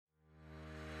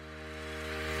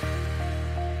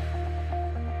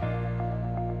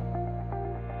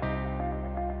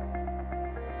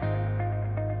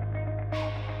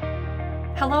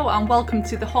Hello and welcome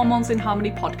to the Hormones in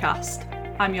Harmony podcast.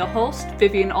 I'm your host,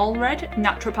 Vivian Allred,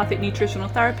 naturopathic nutritional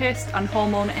therapist and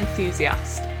hormone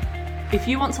enthusiast. If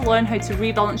you want to learn how to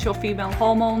rebalance your female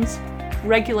hormones,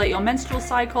 regulate your menstrual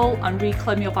cycle and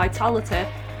reclaim your vitality,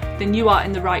 then you are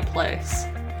in the right place.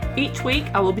 Each week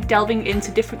I will be delving into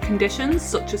different conditions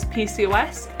such as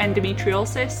PCOS,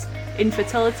 endometriosis,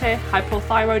 infertility,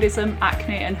 hypothyroidism,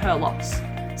 acne and hair loss.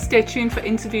 Stay tuned for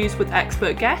interviews with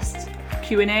expert guests,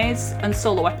 Q&As and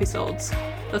solo episodes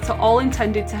that are all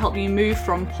intended to help you move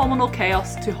from hormonal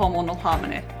chaos to hormonal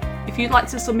harmony. If you'd like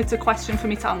to submit a question for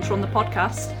me to answer on the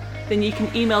podcast, then you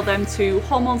can email them to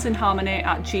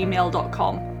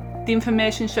hormonesinharmony@gmail.com. The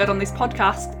information shared on this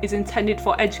podcast is intended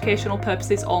for educational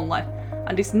purposes only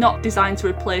and is not designed to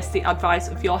replace the advice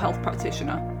of your health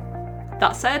practitioner.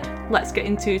 That said, let's get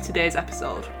into today's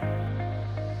episode.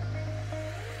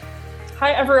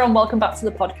 Hi everyone, welcome back to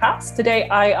the podcast. Today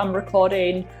I'm about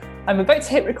to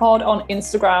hit record on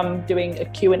Instagram doing a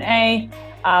Q&A,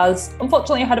 as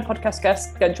unfortunately I had a podcast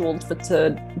guest scheduled for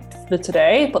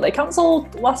today, but they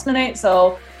cancelled last minute,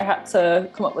 so I had to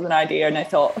come up with an idea, and I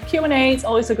thought a Q&A is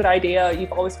always a good idea.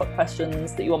 You've always got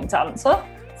questions that you want me to answer.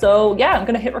 So yeah, I'm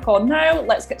going to hit record now.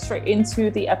 Let's get straight into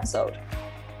the episode.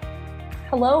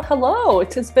 Hello.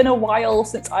 It has been a while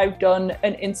since I've done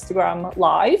an Instagram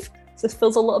live. This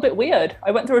feels a little bit weird. I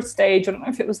went through a stage, I don't know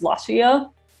if it was last year,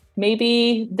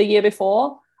 maybe the year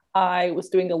before. I was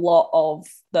doing a lot of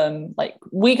them like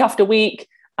week after week,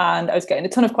 and I was getting a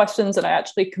ton of questions, and I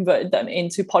actually converted them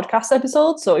into podcast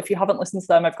episodes. So if you haven't listened to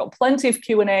them, I've got plenty of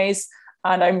Q&As,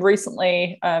 and I'm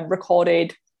recently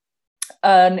recorded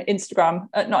a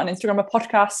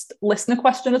podcast listener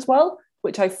question as well,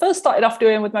 which I first started off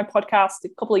doing with my podcast a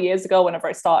couple of years ago whenever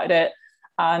I started it.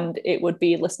 And it would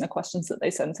be listener questions that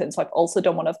they sent in. So I've also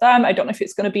done one of them. I don't know if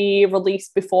it's going to be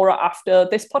released before or after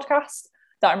this podcast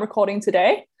that I'm recording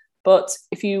today. But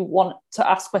if you want to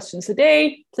ask questions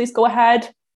today, please go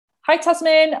ahead. Hi,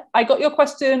 Tasmin. I got your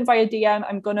question via DM.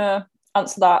 I'm going to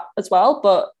answer that as well,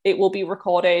 but it will be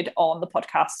recorded on the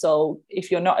podcast. So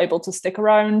if you're not able to stick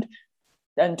around,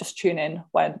 then just tune in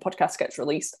when the podcast gets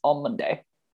released on Monday.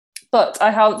 But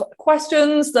I have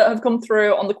questions that have come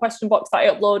through on the question box that I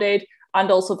uploaded, and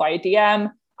also via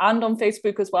DM and on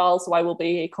Facebook as well. So I will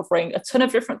be covering a ton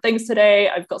of different things today.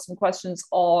 I've got some questions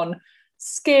on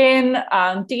skin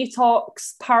and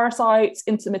detox, parasites,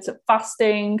 intermittent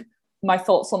fasting, my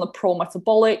thoughts on the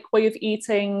pro-metabolic way of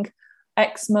eating,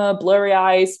 eczema, blurry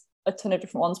eyes, a ton of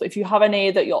different ones. But if you have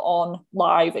any that you're on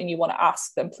live and you want to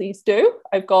ask, then please do.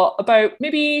 I've got about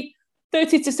maybe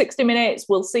 30 to 60 minutes.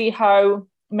 We'll see how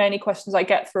many questions I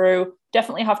get through.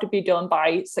 Definitely have to be done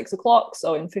by 6 o'clock,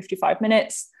 so in 55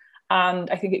 minutes. And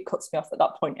I think it cuts me off at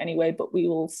that point anyway, but we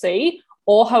will see.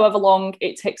 Or however long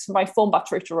it takes for my phone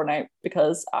battery to run out,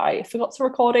 because I forgot to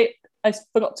record it. I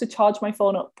forgot to charge my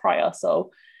phone up prior.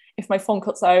 So if my phone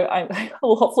cuts out, I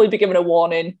will hopefully be given a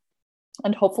warning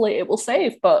and hopefully it will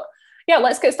save. But yeah,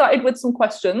 let's get started with some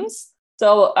questions.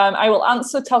 So I will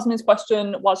answer Tasmin's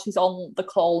question while she's on the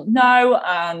call now,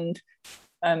 and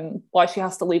why she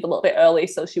has to leave a little bit early.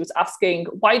 So she was asking,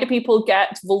 why do people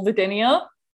get vulvodynia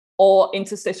or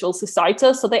interstitial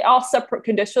cystitis? So they are separate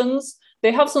conditions.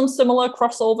 They have some similar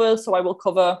crossovers, so I will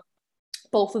cover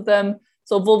both of them.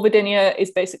 So vulvodynia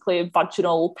is basically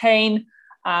vaginal pain,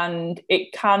 and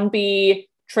it can be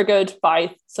triggered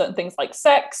by certain things like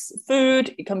sex,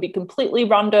 food. It can be completely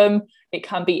random. It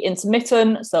can be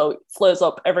intermittent, so it flares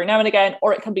up every now and again,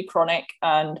 or it can be chronic.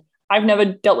 And I've never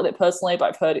dealt with it personally, but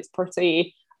I've heard it's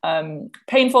pretty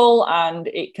painful, and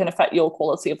it can affect your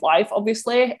quality of life,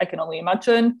 obviously. I can only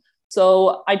imagine.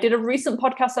 So I did a recent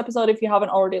podcast episode, if you haven't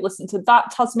already listened to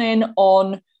that, Tasmin,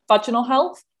 on vaginal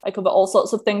health. I cover all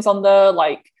sorts of things on there,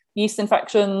 like yeast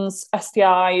infections,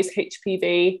 STIs,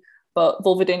 HPV, but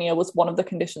vulvodynia was one of the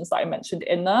conditions that I mentioned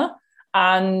in there.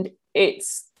 And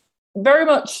it's very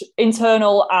much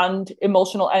internal and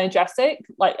emotional energetic,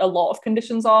 like a lot of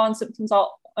conditions are and symptoms are.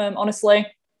 Honestly,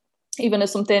 even as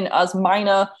something as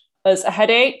minor as a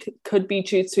headache could be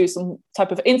due to some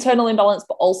type of internal imbalance,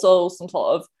 but also some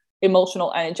sort of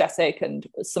emotional, energetic, and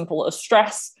as simple as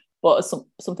stress, but as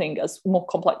something as more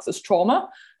complex as trauma.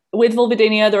 With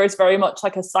vulvodynia, there is very much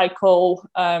like a sexual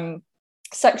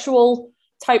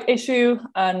type issue,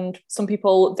 and some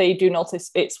people, they do notice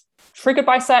it's triggered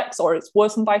by sex or it's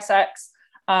worsened by sex,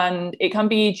 and it can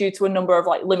be due to a number of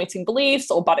like limiting beliefs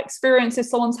or bad experiences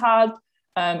someone's had.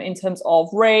 In terms of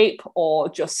rape, or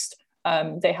just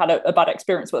they had a bad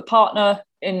experience with a partner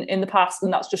in the past,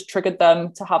 and that's just triggered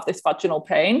them to have this vaginal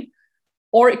pain.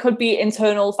 Or it could be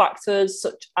internal factors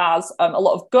such as a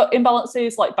lot of gut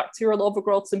imbalances, like bacterial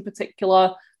overgrowths in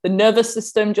particular, the nervous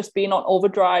system just being on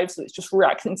overdrive, so it's just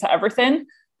reacting to everything.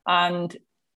 And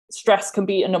stress can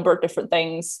be a number of different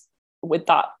things with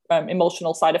that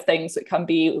emotional side of things. It can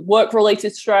be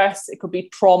work-related stress. It could be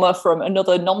trauma from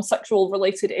another non-sexual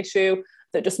related issue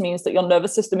that just means that your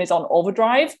nervous system is on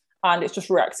overdrive and it's just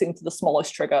reacting to the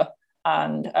smallest trigger.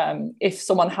 And if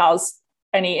someone has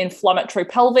any inflammatory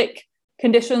pelvic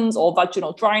conditions or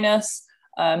vaginal dryness,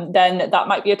 then that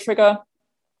might be a trigger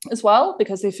as well,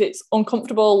 because if it's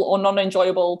uncomfortable or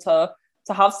non-enjoyable to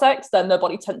have sex, then their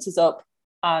body tenses up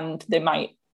and they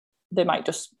might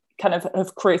just kind of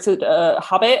have created a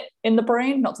habit in the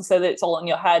brain. Not to say that it's all in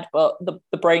your head, but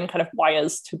the brain kind of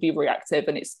wires to be reactive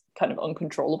and it's kind of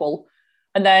uncontrollable.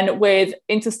 And then with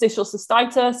interstitial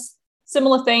cystitis,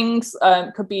 similar things,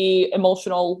 could be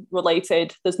emotional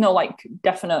related. There's no like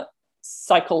definite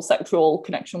psychosexual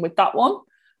connection with that one,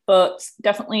 but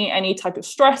definitely any type of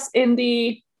stress in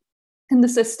the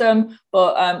system.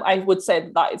 But I would say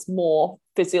that is more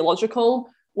physiological.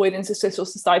 With interstitial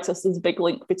cystitis, there's a big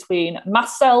link between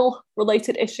mast cell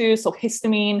related issues, so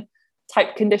histamine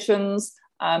type conditions.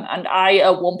 And I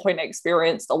at one point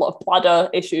experienced a lot of bladder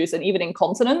issues and even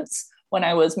incontinence when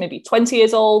I was maybe 20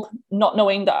 years old, not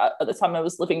knowing that at the time I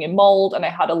was living in mold and I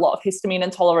had a lot of histamine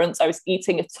intolerance. I was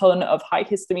eating a ton of high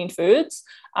histamine foods,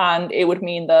 and it would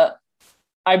mean that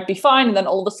I'd be fine. And then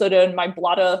all of a sudden my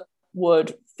bladder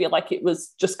would feel like it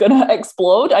was just going to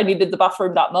explode. I needed the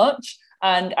bathroom that much.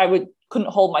 And I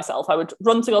couldn't hold myself. I would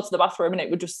run to go to the bathroom and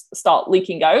it would just start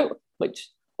leaking out, which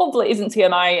hopefully isn't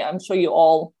TMI. I'm sure you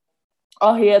all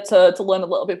are here to learn a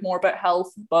little bit more about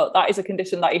health, but that is a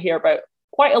condition that you hear about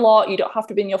quite a lot. You don't have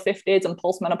to be in your 50s and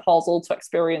postmenopausal to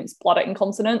experience bladder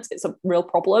incontinence. It's a real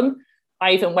problem.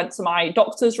 I even went to my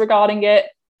doctors regarding it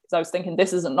because I was thinking,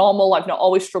 this isn't normal. I've not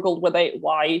always struggled with it.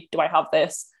 Why do I have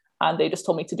this? And they just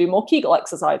told me to do more Kegel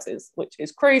exercises, which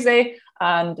is crazy.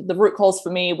 And the root cause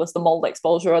for me was the mold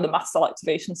exposure or the mast cell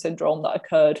activation syndrome that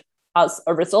occurred as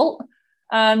a result.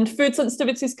 And food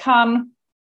sensitivities can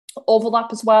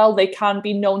overlap as well. They can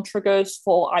be known triggers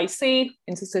for IC,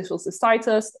 interstitial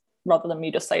cystitis, rather than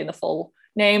me just saying the full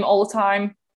name all the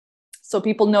time. So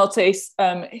people notice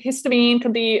histamine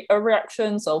can be a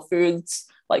reaction. So foods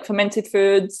like fermented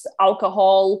foods,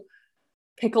 alcohol,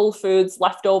 pickled foods,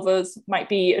 leftovers might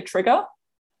be a trigger.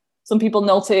 Some people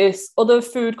notice other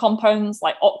food compounds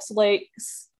like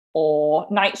oxalates or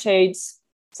nightshades,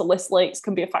 salicylates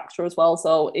can be a factor as well.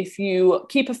 So if you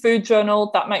keep a food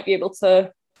journal, you might be able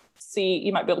to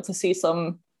see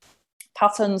some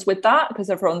patterns with that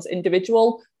because everyone's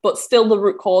individual, but still the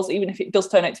root cause, even if it does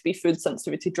turn out to be food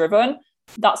sensitivity driven,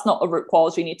 that's not a root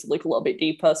cause. You need to look a little bit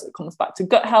deeper. So it comes back to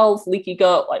gut health, leaky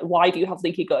gut, like why do you have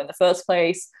leaky gut in the first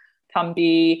place? Can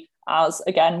be as,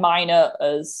 again, minor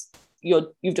as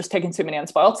you've just taken too many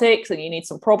antibiotics and you need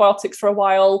some probiotics for a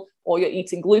while, or you're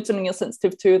eating gluten and you're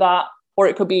sensitive to that, or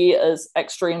it could be as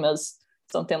extreme as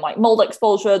something like mold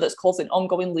exposure that's causing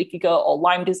ongoing leaky gut or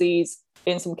Lyme disease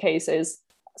in some cases.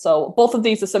 So both of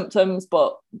these are symptoms,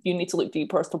 but you need to look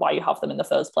deeper as to why you have them in the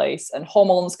first place. And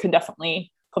hormones can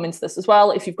definitely come into this as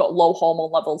well. If you've got low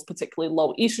hormone levels, particularly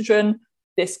low estrogen,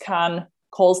 this can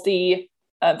cause the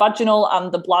vaginal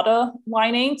and the bladder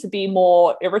lining to be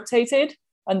more irritated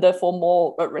and therefore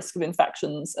more at risk of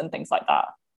infections and things like that.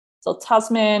 So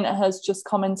Tasmin has just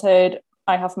commented,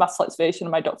 I have mast cell activation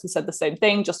and my doctor said the same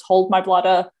thing, just hold my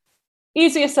bladder.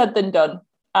 Easier said than done.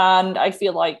 And I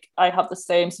feel like I have the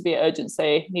same severe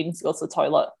urgency needing to go to the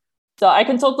toilet. So I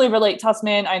can totally relate,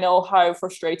 Tasmin. I know how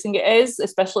frustrating it is,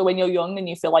 especially when you're young and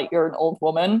you feel like you're an old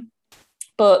woman.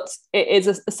 But it is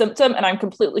a symptom and I'm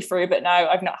completely free of it now.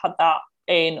 I've not had that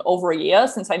in over a year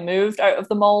since I moved out of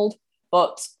the mold.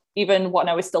 But even when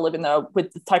I was still living there,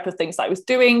 with the type of things that I was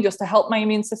doing just to help my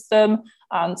immune system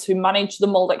and to manage the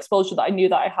mold exposure that I knew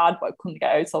that I had, but I couldn't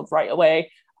get out of right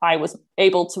away, I was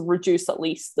able to reduce at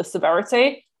least the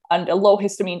severity. And a low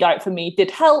histamine diet for me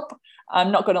did help.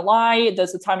 I'm not going to lie,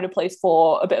 there's a time and a place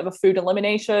for a bit of a food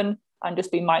elimination and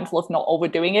just be mindful of not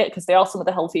overdoing it, because they are some of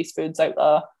the healthiest foods out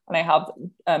there. And I have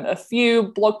a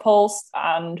few blog posts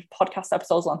and podcast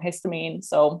episodes on histamine.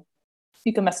 So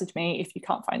you can message me if you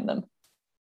can't find them.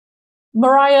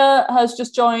 Mariah has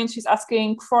just joined. She's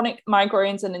asking chronic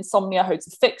migraines and insomnia, how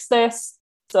to fix this.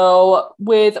 So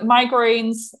with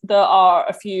migraines, there are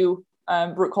a few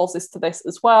root causes to this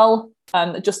as well.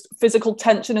 Just physical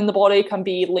tension in the body can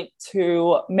be linked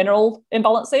to mineral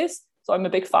imbalances. So I'm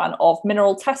a big fan of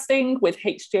mineral testing with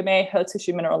HTMA, hair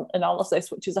tissue mineral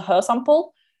analysis, which is a hair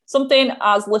sample. Something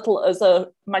as little as a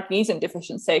magnesium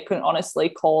deficiency can honestly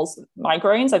cause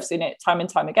migraines. I've seen it time and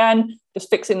time again.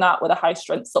 Just fixing that with a high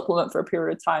strength supplement for a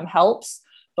period of time helps.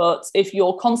 But if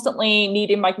you're constantly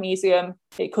needing magnesium,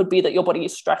 it could be that your body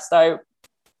is stressed out.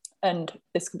 And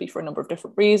this could be for a number of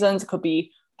different reasons. It could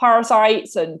be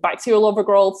parasites and bacterial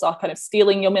overgrowths are kind of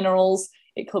stealing your minerals.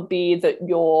 It could be that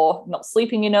you're not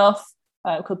sleeping enough.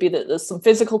 It could be that there's some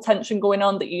physical tension going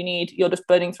on that you're just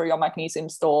burning through your magnesium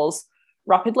stores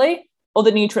rapidly.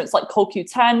 Other nutrients like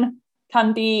CoQ10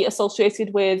 can be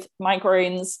associated with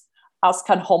migraines, as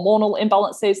can hormonal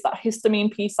imbalances. That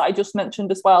histamine piece that I just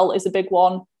mentioned as well is a big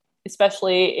one,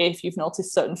 especially if you've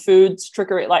noticed certain foods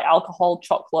trigger it, like alcohol,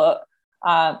 chocolate,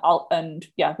 and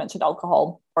yeah, I've mentioned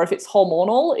alcohol. Or if it's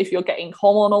hormonal, if you're getting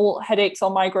hormonal headaches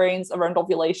or migraines around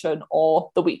ovulation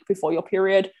or the week before your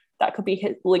period, that could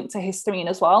be linked to histamine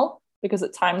as well, because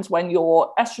at times when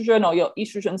your estrogen or your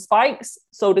estrogen spikes,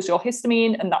 so does your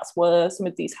histamine, and that's where some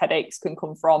of these headaches can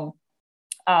come from.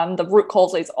 And the root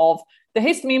causes of the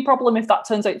histamine problem, if that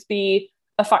turns out to be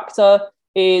a factor,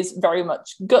 is very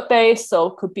much gut-based. So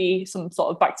it could be some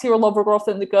sort of bacterial overgrowth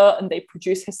in the gut and they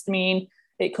produce histamine.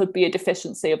 It could be a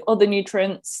deficiency of other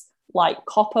nutrients like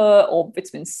copper or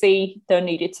vitamin C. They're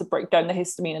needed to break down the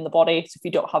histamine in the body. So if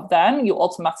you don't have them, you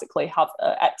automatically have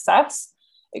excess.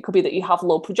 It could be that you have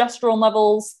low progesterone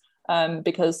levels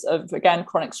because of, again,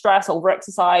 chronic stress,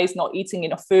 over-exercise, not eating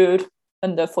enough food,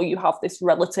 and therefore you have this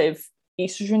relative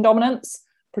estrogen dominance.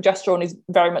 Progesterone is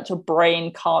very much a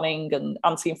brain calming and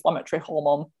anti-inflammatory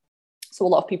hormone. So a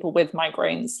lot of people with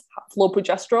migraines have low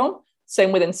progesterone.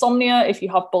 Same with insomnia. If you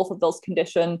have both of those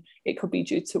conditions, it could be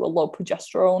due to a low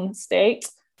progesterone state,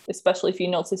 especially if you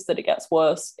notice that it gets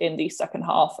worse in the second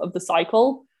half of the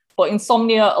cycle. But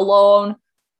insomnia alone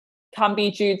can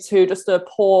be due to just a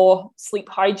poor sleep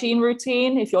hygiene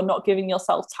routine. If you're not giving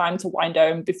yourself time to wind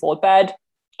down before bed,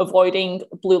 avoiding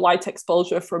blue light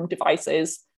exposure from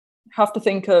devices. You have to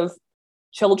think of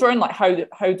children, like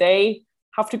how they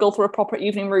have to go through a proper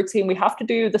evening routine. We have to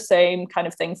do the same kind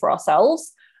of thing for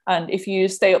ourselves. And if you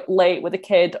stay up late with a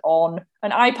kid on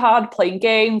an iPad playing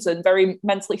games and very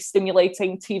mentally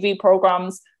stimulating TV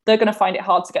programs, they're going to find it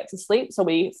hard to get to sleep. So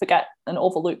we forget and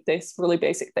overlook this really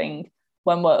basic thing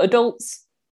when we're adults.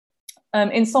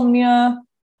 Insomnia.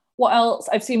 What else?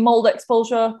 I've seen mold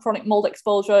exposure, chronic mold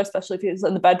exposure, especially if it's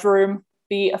in the bedroom,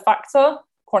 be a factor.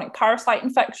 Chronic parasite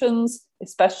infections,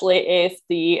 especially if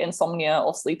the insomnia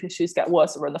or sleep issues get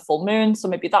worse around the full moon. So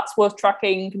maybe that's worth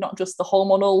tracking, not just the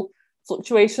hormonal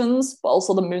fluctuations, but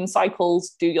also the moon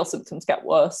cycles. Do your symptoms get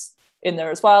worse in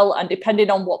there as well? And depending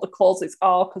on what the causes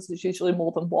are, because there's usually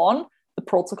more than one, the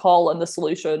protocol and the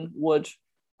solution would,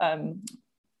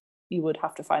 you would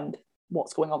have to find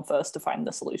what's going on first to find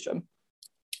the solution.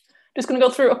 Just going to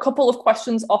go through a couple of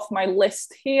questions off my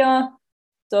list here.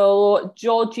 So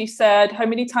Georgie said, how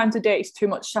many times a day is too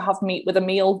much to have meat with a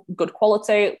meal? Good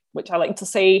quality, which I like to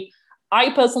say. I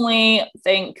personally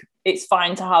think it's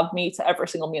fine to have meat at every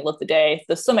single meal of the day.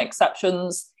 There's some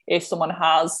exceptions. If someone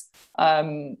has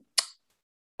like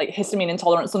histamine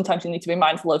intolerance, sometimes you need to be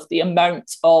mindful of the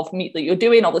amount of meat that you're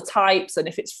doing or the types and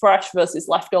if it's fresh versus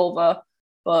leftover.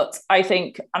 But I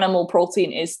think animal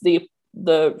protein is the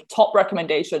top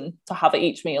recommendation to have at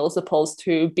each meal, as opposed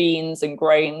to beans and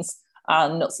grains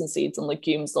and nuts and seeds and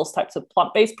legumes, those types of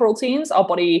plant-based proteins. Our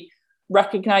body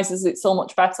recognizes it so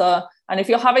much better. And if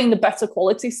you're having the better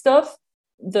quality stuff,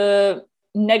 the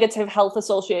negative health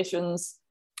associations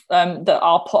that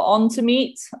are put onto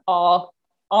meat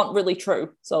aren't really true.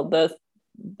 So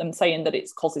them saying that it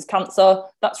causes cancer,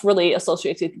 that's really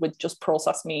associated with just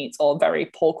processed meat or very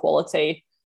poor quality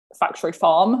factory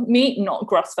farm meat, not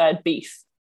grass-fed beef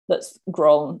that's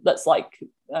grown, that's like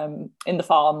in the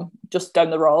farm just down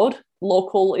the road.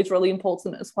 Local is really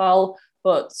important as well.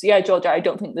 But yeah, Georgia, I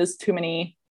don't think there's too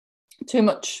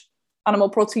much animal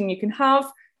protein you can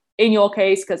have in your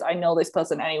case, because I know this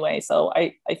person anyway, so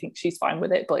I think she's fine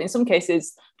with it. But in some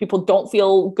cases, people don't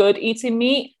feel good eating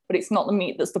meat, but it's not the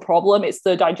meat that's the problem, it's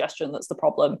the digestion that's the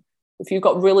problem. If you've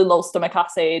got really low stomach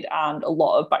acid and a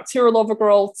lot of bacterial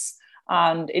overgrowths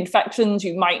and infections,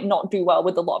 you might not do well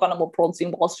with a lot of animal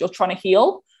protein whilst you're trying to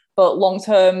heal. But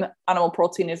long-term, animal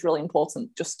protein is really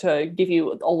important just to give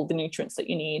you all of the nutrients that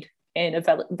you need in a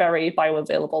very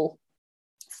bioavailable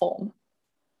form.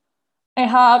 I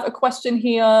have a question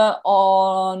here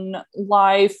on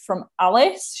live from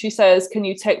Alice. She says, can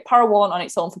you take Para-1 on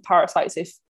its own for parasites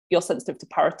if you're sensitive to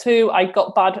Para-2? I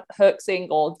got bad herxing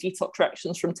or detox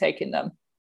reactions from taking them.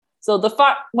 So the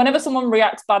fact, whenever someone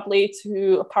reacts badly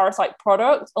to a parasite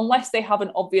product, unless they have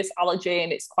an obvious allergy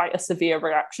and it's quite a severe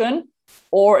reaction,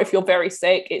 or if you're very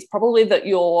sick, it's probably that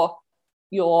you're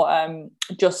killing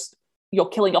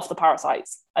off the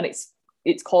parasites and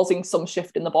it's causing some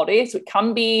shift in the body. So it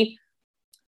can be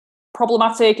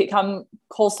problematic. It can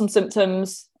cause some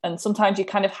symptoms, and sometimes you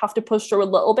kind of have to push through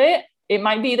a little bit. It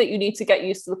might be that you need to get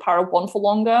used to the Para 1 for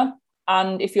longer.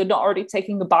 And if you're not already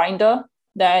taking the binder,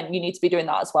 then you need to be doing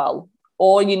that as well.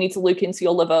 Or you need to look into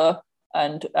your liver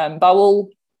and bowel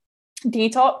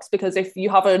detox, because if you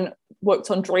haven't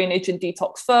worked on drainage and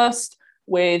detox first,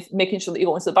 with making sure that you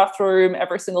go into the bathroom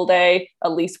every single day,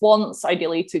 at least once,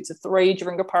 ideally 2 to 3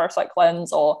 during a parasite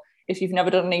cleanse, or if you've never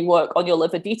done any work on your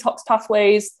liver detox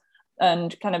pathways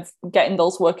and kind of getting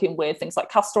those working with things like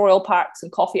castor oil packs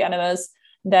and coffee enemas,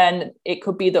 then it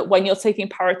could be that when you're taking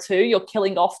Para 2, you're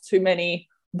killing off too many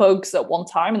bugs at one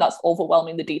time, and that's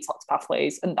overwhelming the detox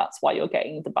pathways, and that's why you're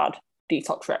getting the bad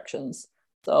detox reactions.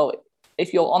 So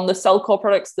if you're on the Cellcore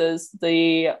products, there's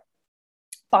the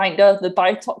binder, the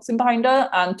biotoxin binder,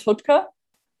 and TUDCA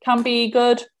can be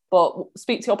good, but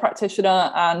speak to your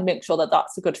practitioner and make sure that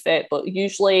that's a good fit. But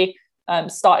usually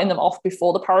starting them off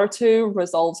before the Para 2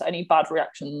 resolves any bad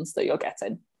reactions that you're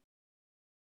getting.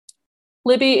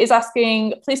 Libby is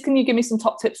asking, please can you give me some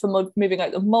top tips for moving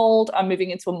out of mold and moving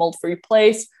into a mold-free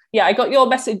place? Yeah, I got your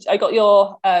message, I got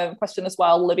your question as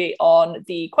well, Libby, on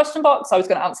the question box. I was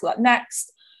going to answer that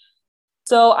next.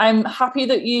 So I'm happy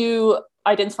that you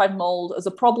identified mold as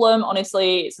a problem.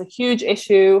 Honestly, it's a huge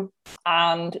issue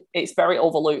and it's very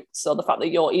overlooked. So the fact that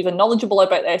you're even knowledgeable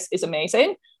about this is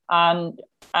amazing. And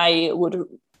I would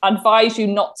advise you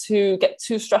not to get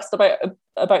too stressed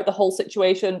about the whole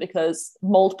situation, because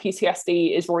mold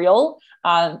PTSD is real.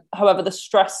 And however, the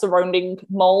stress surrounding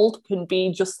mold can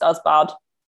be just as bad,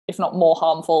 if not more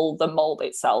harmful than mold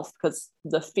itself, because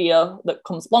the fear that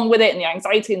comes along with it and the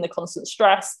anxiety and the constant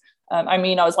stress. I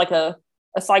mean, I was like a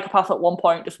psychopath at one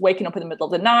point, just waking up in the middle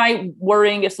of the night,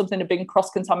 worrying if something had been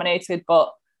cross-contaminated,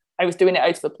 but I was doing it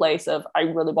out of a place of, I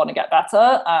really want to get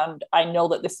better. And I know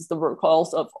that this is the root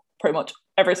cause of pretty much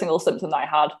every single symptom that I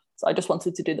had. So I just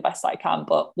wanted to do the best I can.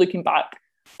 But looking back,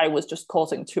 I was just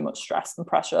causing too much stress and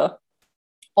pressure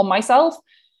on myself.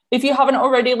 If you haven't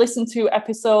already listened to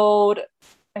episode,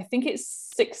 I think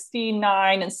it's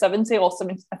 69 and 70, or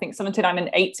 70, I think 79 and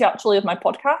 80 actually, of my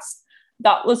podcast,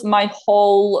 that was my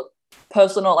whole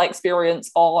personal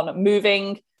experience on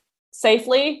moving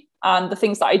safely and the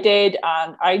things that I did.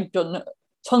 And I'd done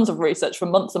tons of research for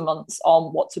months and months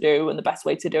on what to do and the best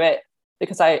way to do it,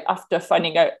 because I, after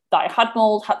finding out that I had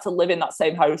mold, had to live in that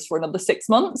same house for another 6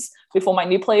 months before my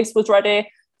new place was ready.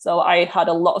 So I had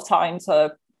a lot of time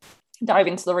to dive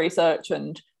into the research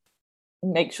and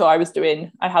make sure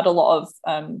I had a lot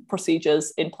of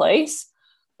procedures in place.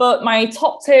 But my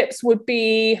top tips would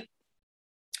be,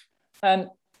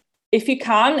 if you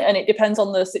can, and it depends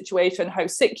on the situation, how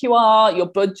sick you are, your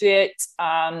budget,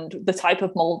 and the type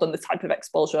of mold and the type of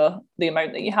exposure, the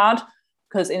amount that you had.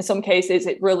 Because in some cases,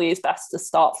 it really is best to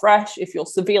start fresh. If you're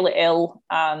severely ill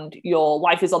and your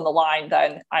life is on the line,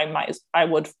 then I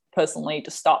would personally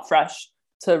just start fresh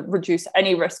to reduce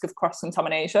any risk of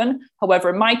cross-contamination. However,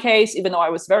 in my case, even though I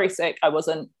was very sick, I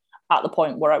wasn't at the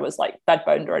point where I was like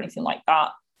bedbound or anything like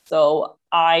that. So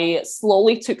I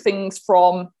slowly took things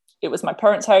from, it was my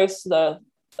parents' house, the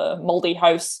moldy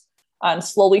house, and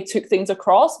slowly took things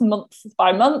across month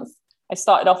by month. I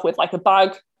started off with like a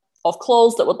bag of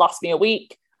clothes that would last me a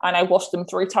week, and I washed them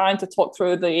 3 times. To talk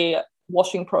through the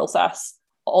washing process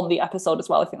on the episode as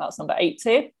well. I think that's number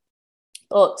 80.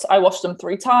 But I washed them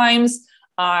 3 times.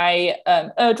 I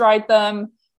air dried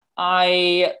them.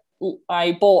 I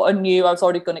bought I was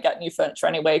already going to get new furniture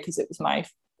anyway, because it was my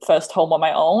first home on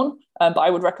my own. But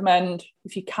I would recommend,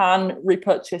 if you can,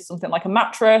 repurchase something like a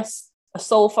mattress, a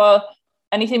sofa,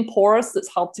 anything porous that's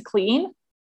hard to clean.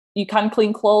 You can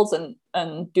clean clothes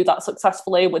and do that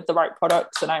successfully with the right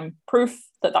products, and I'm proof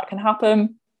that that can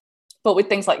happen. But with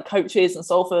things like couches and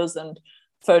sofas and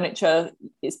furniture,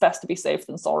 it's best to be safe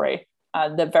than sorry.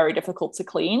 And they're very difficult to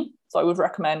clean. So I would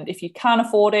recommend, if you can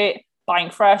afford it, buying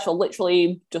fresh, or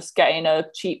literally just getting a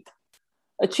cheap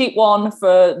one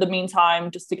for the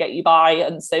meantime, just to get you by,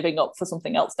 and saving up for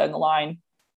something else down the line.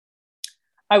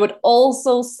 I would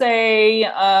also say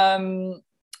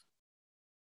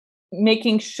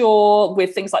making sure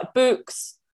with things like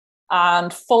books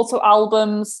and photo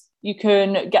albums, you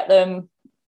can get them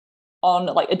on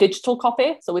like a digital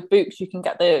copy. So with books, you can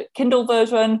get the Kindle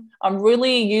version, and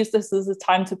really use this as a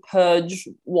time to purge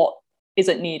what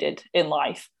isn't needed in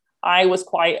life. I was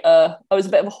a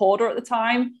bit of a hoarder at the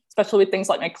time, especially with things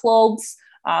like my clothes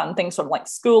and things from like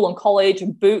school and college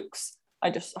and books. I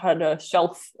just had a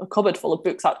cupboard full of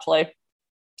books actually.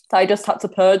 So I just had to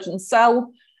purge and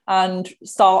sell and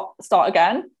start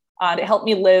again. And it helped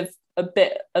me live a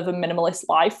bit of a minimalist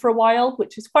life for a while,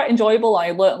 which is quite enjoyable.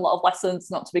 I learned a lot of lessons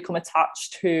not to become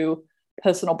attached to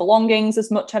personal belongings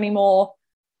as much anymore.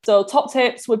 So top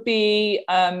tips would be,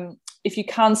 if you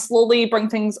can, slowly bring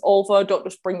things over. Don't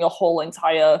just bring your whole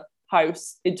entire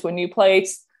house into a new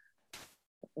place.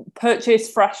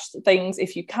 Purchase fresh things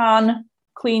if you can.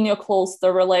 Clean your clothes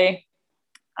thoroughly,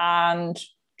 and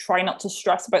try not to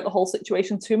stress about the whole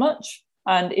situation too much.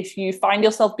 And if you find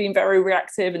yourself being very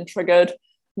reactive and triggered,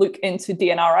 look into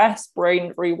DNRS,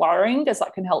 brain rewiring, as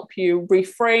that can help you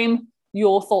reframe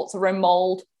your thoughts around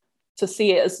mold to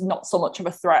see it as not so much of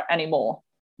a threat anymore.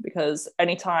 Because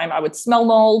anytime I would smell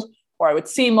mold or I would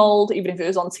see mold, even if it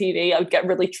was on TV, I would get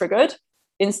really triggered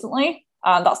instantly,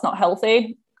 and that's not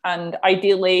healthy. And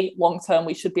ideally, long term,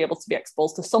 we should be able to be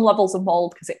exposed to some levels of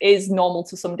mold because it is normal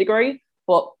to some degree,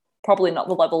 but probably not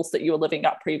the levels that you were living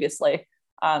at previously.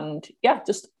 And yeah,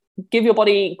 just give your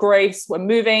body grace when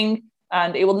moving,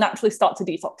 and it will naturally start to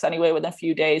detox anyway within a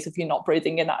few days if you're not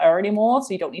breathing in that air anymore.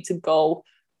 So you don't need to go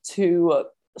too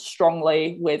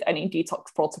strongly with any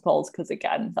detox protocols, because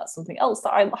again, that's something else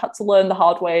that I had to learn the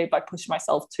hard way by pushing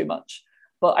myself too much.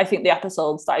 But I think the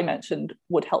episodes that I mentioned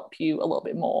would help you a little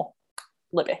bit more,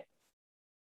 Libby.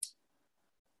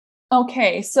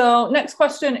 Okay, so next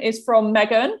question is from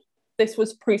Megan. This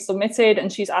was pre-submitted,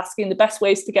 and she's asking the best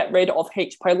ways to get rid of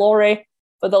H. pylori.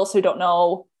 For those who don't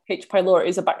know, H. pylori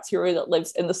is a bacteria that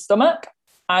lives in the stomach,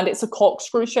 and it's a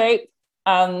corkscrew shape,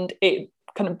 and it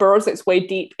kind of burrows its way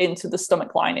deep into the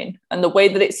stomach lining. And the way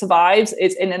that it survives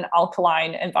is in an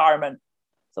alkaline environment.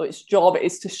 So its job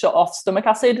is to shut off stomach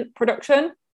acid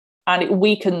production, and it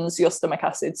weakens your stomach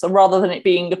acid. So rather than it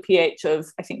being a pH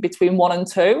of, I think, between 1 and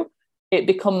 2, it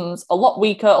becomes a lot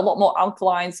weaker, a lot more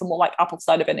alkaline, so more like apple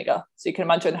cider vinegar. So you can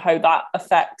imagine how that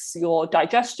affects your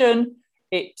digestion.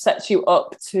 It sets you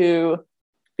up to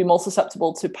be more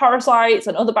susceptible to parasites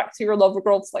and other bacterial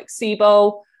overgrowths like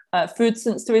SIBO, food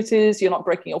sensitivities, you're not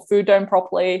breaking your food down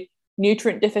properly,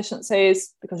 nutrient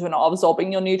deficiencies, because you're not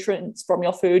absorbing your nutrients from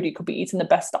your food. You could be eating the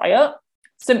best diet.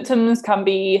 Symptoms can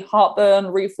be heartburn,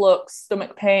 reflux,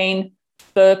 stomach pain,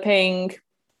 burping.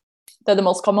 They're the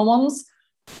most common ones.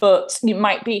 But you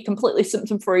might be completely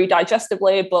symptom-free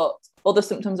digestively, but other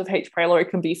symptoms of H. pylori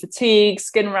can be fatigue,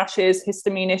 skin rashes,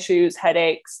 histamine issues,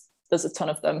 headaches. There's a ton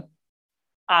of them.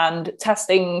 And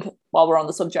testing, while we're on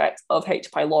the subject of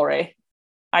H. pylori,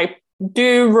 I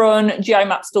do run GI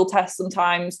map stool tests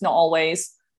sometimes, not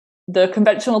always. The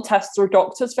conventional tests through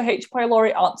doctors for H.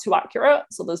 pylori aren't too accurate.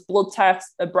 So there's blood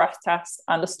tests, a breath test,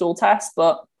 and a stool test.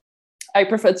 But I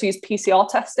prefer to use PCR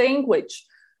testing, which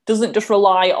doesn't just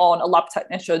rely on a lab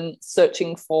technician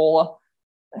searching for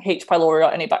H. pylori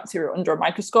or any bacteria under a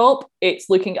microscope.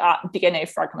 It's looking at DNA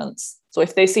fragments. So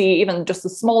if they see even just the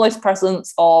smallest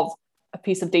presence of a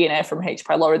piece of DNA from H.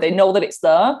 pylori, they know that it's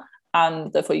there,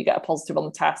 and therefore you get a positive on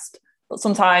the test. But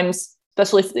sometimes,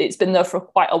 especially if it's been there for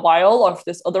quite a while, or if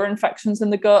there's other infections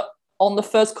in the gut, on the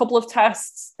first couple of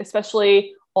tests,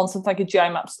 especially on something like a GI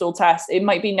map stool test, it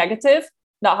might be negative.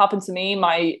 That happened to me.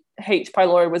 My H.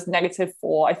 pylori was negative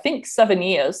for, I think, 7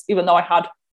 years, even though I had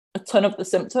a ton of the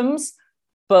symptoms,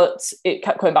 but it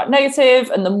kept going back negative.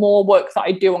 And the more work that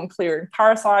I do on clearing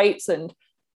parasites and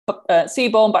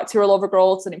SIBO and bacterial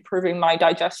overgrowths and improving my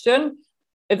digestion,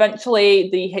 eventually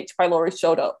the H. pylori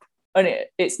showed up. And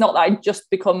it's not that I'd just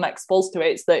become exposed to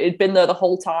it, it's that it'd been there the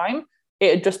whole time. It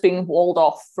had just been walled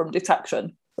off from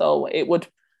detection. So it would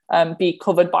be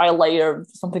covered by a layer of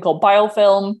something called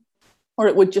biofilm, or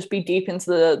it would just be deep into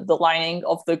the lining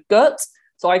of the gut.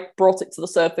 So I brought it to the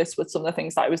surface with some of the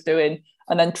things that I was doing.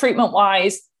 And then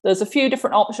treatment-wise, there's a few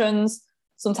different options.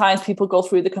 Sometimes people go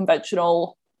through the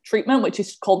conventional treatment, which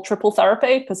is called triple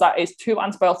therapy, because that is 2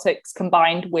 antibiotics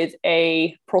combined with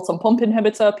a proton pump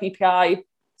inhibitor, PPI,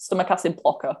 stomach acid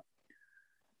blocker.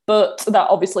 But that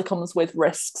obviously comes with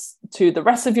risks to the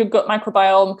rest of your gut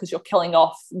microbiome, because you're killing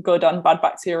off good and bad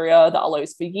bacteria that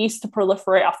allows for yeast to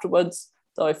proliferate afterwards.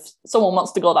 So if someone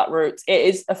wants to go that route, it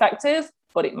is effective,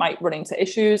 but it might run into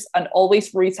issues. And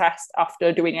always retest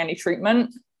after doing any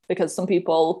treatment, because some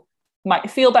people might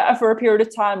feel better for a period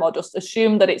of time or just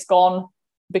assume that it's gone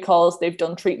because they've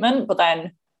done treatment, but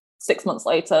then 6 months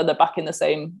later, they're back in the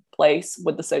same place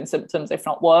with the same symptoms, if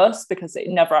not worse, because it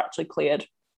never actually cleared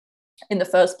in the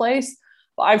first place.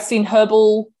 But I've seen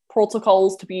herbal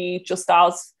protocols to be just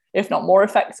as, if not more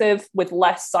effective, with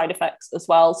less side effects as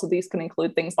well. So these can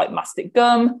include things like mastic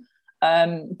gum,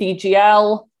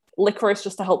 DGL, licorice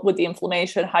just to help with the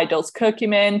inflammation, high dose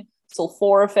curcumin,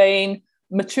 sulforaphane.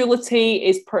 Matulity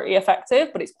is pretty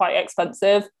effective, but it's quite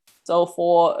expensive. So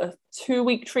for a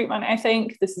 2-week treatment, I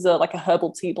think, this is like a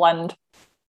herbal tea blend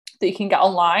that you can get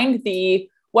online. The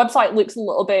website looks a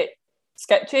little bit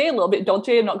sketchy, a little bit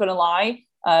dodgy, I'm not going to lie.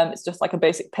 It's just like a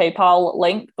basic PayPal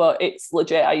link, but it's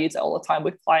legit. I use it all the time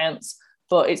with clients.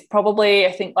 but it's probably,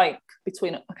 I think, like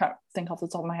between, I can't think off the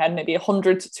top of my head, maybe £100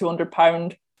 to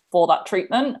 £200 for that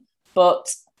treatment.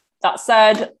 But that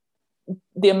said,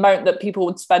 the amount that people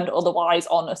would spend otherwise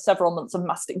on several months of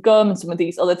mastic gum and some of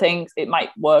these other things, it might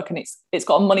work, and it's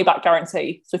got a money back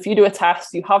guarantee. So if you do a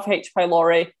test, you have H.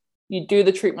 pylori, you do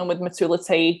the treatment with Matula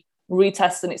T,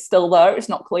 retest, and it's still there, it's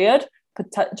not cleared,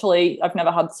 potentially, I've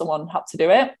never had someone have to do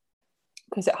it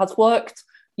because it has worked,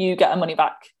 you get your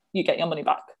money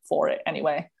back for it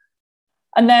anyway.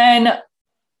 And then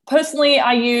personally,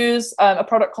 I use a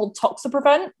product called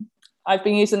Toxaprevent. I've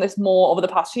been using this more over the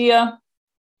past year.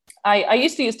 I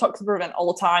used to use Toxaprevent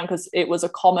all the time because it was a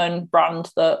common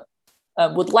brand that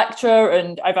would lecture,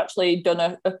 and I've actually done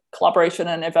a collaboration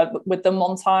and event with them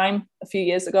one time a few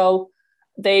years ago.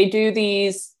 They do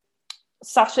these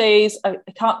sachets, I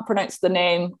can't pronounce the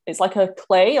name, it's like a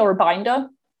clay or a binder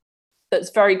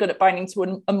that's very good at binding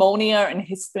to ammonia and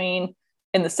histamine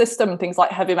in the system, things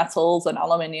like heavy metals and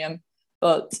aluminium.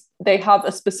 But they have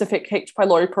a specific H.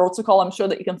 pylori protocol. I'm sure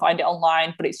that you can find it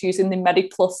online, but it's using the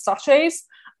MediPlus sachets.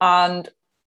 And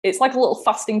it's like a little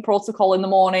fasting protocol in the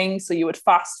morning. So you would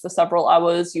fast for several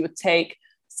hours. You would take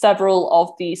several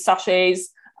of the sachets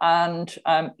and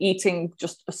eating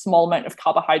just a small amount of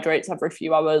carbohydrates every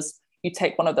few hours. You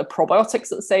take one of the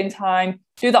probiotics at the same time.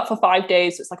 Do that for 5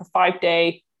 days. It's like a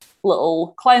 5-day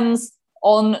little cleanse.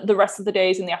 On the rest of the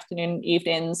days in the afternoon and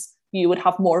evenings, you would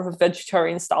have more of a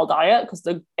vegetarian style diet because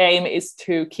the aim is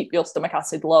to keep your stomach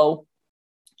acid low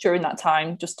during that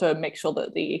time, just to make sure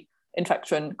that the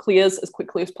infection clears as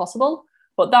quickly as possible.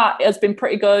 But that has been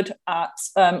pretty good at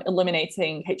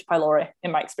eliminating H. pylori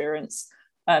in my experience.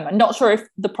 I'm not sure if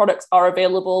the products are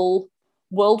available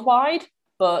worldwide,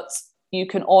 but you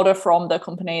can order from the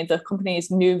company. The company is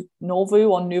Novu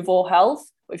or Nuvo Health.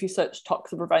 If you search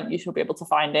Toxaprevent, you should be able to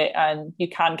find it, and you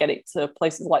can get it to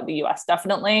places like the US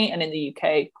definitely, and in the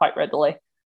UK quite readily.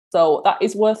 So that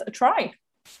is worth a try.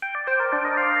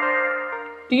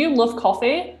 Do you love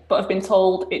coffee but have been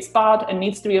told it's bad and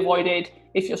needs to be avoided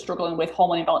if you're struggling with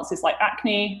hormone imbalances like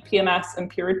acne, PMS, and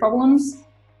period problems?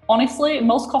 Honestly,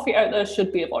 most coffee out there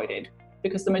should be avoided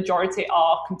because the majority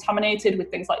are contaminated with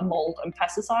things like mold and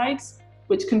pesticides,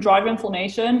 which can drive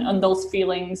inflammation and those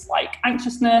feelings like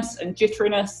anxiousness and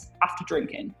jitteriness after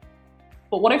drinking.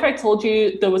 But what if I told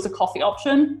you there was a coffee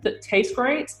option that tastes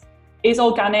great, is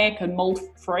organic and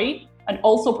mold-free, and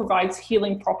also provides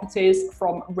healing properties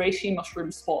from reishi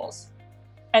mushroom spores?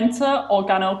 Enter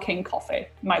Organo King Coffee,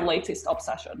 my latest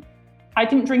obsession. I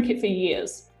didn't drink it for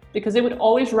years because it would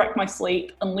always wreck my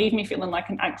sleep and leave me feeling like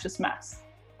an anxious mess.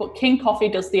 But King Coffee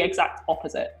does the exact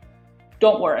opposite.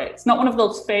 Don't worry, it's not one of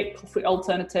those fake coffee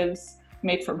alternatives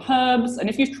made from herbs. And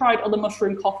if you've tried other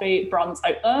mushroom coffee brands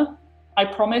out there, I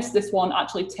promise this one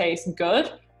actually tastes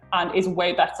good and is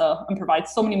way better and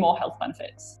provides so many more health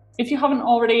benefits. If you haven't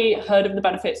already heard of the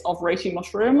benefits of reishi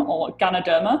mushroom or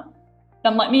Ganoderma,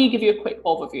 then let me give you a quick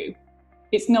overview.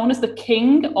 It's known as the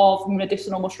king of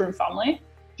medicinal mushroom family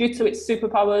due to its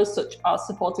superpowers such as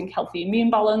supporting healthy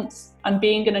immune balance and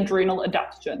being an adrenal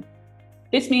adaptogen.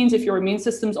 This means if your immune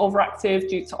system's overactive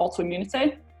due to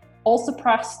autoimmunity, or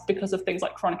suppressed because of things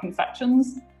like chronic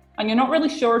infections, and you're not really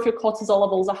sure if your cortisol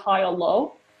levels are high or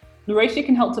low, the reishi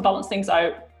can help to balance things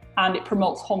out, and it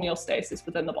promotes homeostasis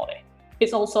within the body.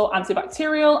 It's also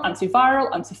antibacterial,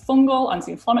 antiviral, antifungal,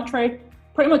 anti-inflammatory,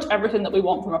 pretty much everything that we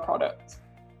want from a product.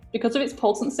 Because of its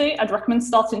potency, I'd recommend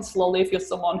starting slowly if you're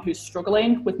someone who's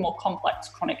struggling with more complex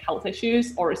chronic health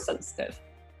issues or is sensitive.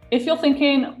 If you're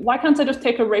thinking, why can't I just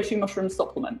take a reishi mushroom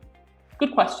supplement?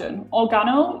 Good question.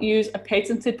 Organo use a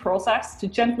patented process to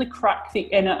gently crack the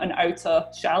inner and outer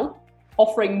shell,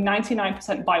 offering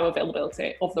 99%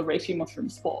 bioavailability of the reishi mushroom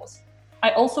spores. I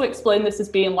also explain this as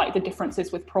being like the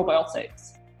differences with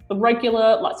probiotics. The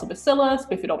regular Lactobacillus,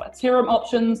 Bifidobacterium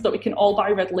options that we can all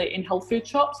buy readily in health food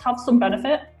shops have some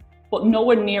benefit, but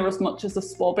nowhere near as much as the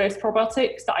spore-based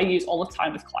probiotics that I use all the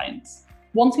time with clients.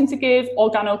 Wanting to give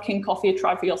Organo King Coffee a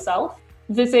try for yourself?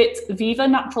 Visit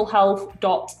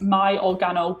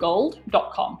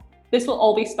vivanaturalhealth.myorganogold.com. This will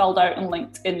all be spelled out and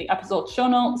linked in the episode show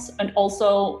notes and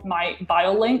also my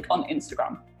bio link on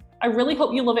Instagram. I really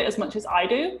hope you love it as much as I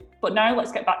do, but now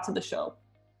let's get back to the show.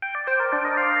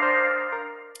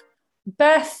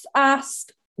 Beth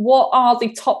asked, what are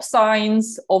the top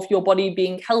signs of your body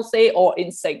being healthy or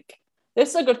in sync? This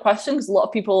is a good question because a lot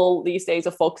of people these days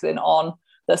are focusing on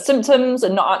the symptoms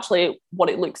and not actually what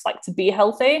it looks like to be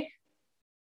healthy.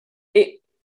 It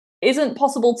isn't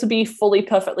possible to be fully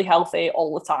perfectly healthy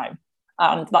all the time.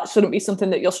 And that shouldn't be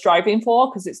something that you're striving for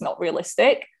because it's not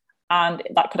realistic. And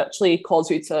that could actually cause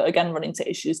you to, again, run into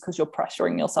issues because you're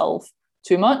pressuring yourself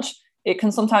too much. It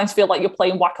can sometimes feel like you're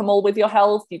playing whack-a-mole with your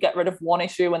health. You get rid of one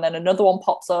issue and then another one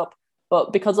pops up.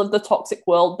 But because of the toxic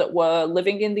world that we're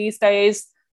living in these days,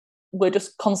 we're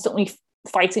just constantly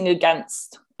fighting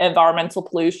against environmental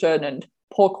pollution and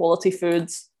poor quality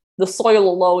foods. The soil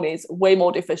alone is way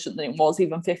more deficient than it was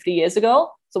even 50 years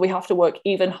ago. So we have to work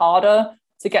even harder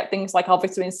to get things like our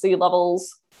vitamin C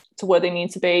levels to where they need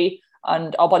to be.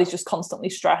 And our body's just constantly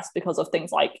stressed because of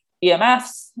things like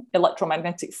EMFs,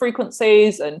 electromagnetic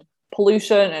frequencies, and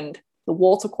pollution, and the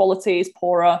water quality is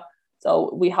poorer.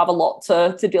 So we have a lot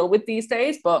to deal with these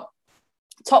days. But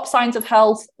top signs of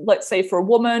health, let's say for a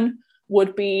woman,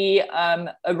 would be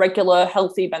a regular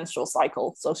healthy menstrual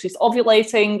cycle. So she's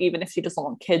ovulating, even if she doesn't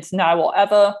want kids now or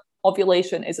ever.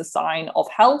 Ovulation is a sign of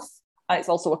health. And it's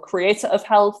also a creator of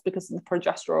health because of the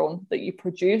progesterone that you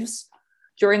produce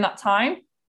during that time.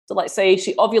 So let's say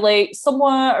she ovulates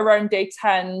somewhere around day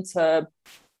 10 to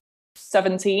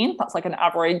 17. That's like an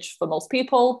average for most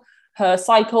people. Her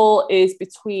cycle is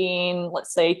between,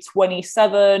 let's say,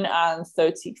 27 and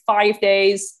 35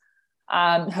 days.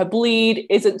 And her bleed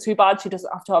isn't too bad. She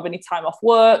doesn't have to have any time off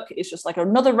work. It's just like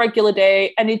another regular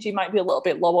day. Energy might be a little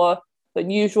bit lower than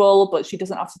usual, but she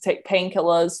doesn't have to take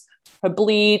painkillers. Her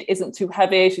bleed isn't too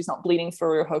heavy. She's not bleeding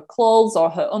through her clothes or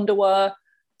her underwear.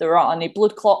 There aren't any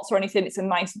blood clots or anything. It's a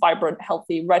nice, vibrant,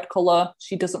 healthy red color.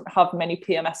 She doesn't have many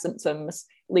PMS symptoms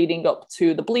leading up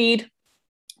to the bleed.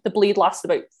 The bleed lasts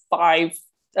about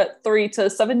 3 to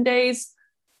 7 days.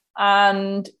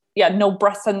 And yeah, no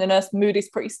breast tenderness, mood is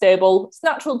pretty stable. It's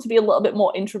natural to be a little bit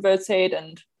more introverted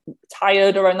and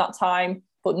tired around that time,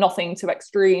 but nothing too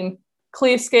extreme.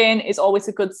 Clear skin is always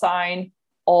a good sign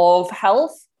of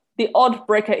health. The odd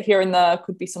breakout here and there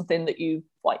could be something that you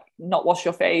like not wash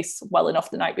your face well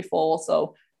enough the night before.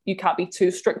 So you can't be too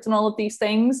strict on all of these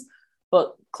things.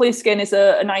 But clear skin is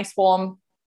a nice one.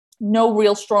 No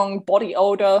real strong body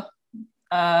odor.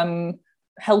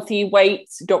 Healthy weight.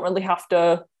 You don't really have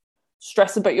to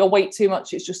stress about your weight too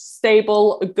much. It's just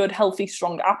stable, a good, healthy,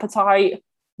 strong appetite,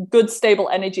 good, stable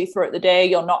energy throughout the day.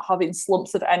 You're not having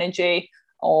slumps of energy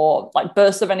or like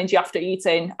bursts of energy after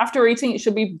eating. After eating, it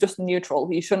should be just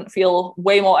neutral. You shouldn't feel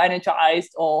way more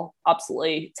energized or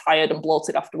absolutely tired and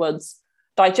bloated afterwards.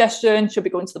 Digestion, should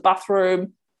be going to the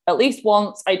bathroom at least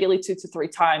once, ideally 2 to 3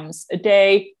 times a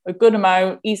day, a good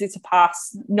amount, easy to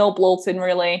pass, no bloating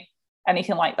really,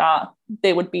 anything like that.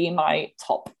 They would be my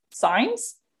top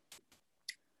signs.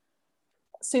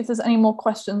 See if there's any more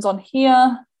questions on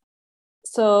here.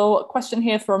 So a question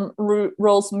here from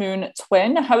Rose Moon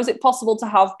Twin. How is it possible to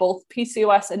have both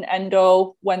PCOS and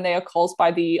endo when they are caused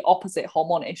by the opposite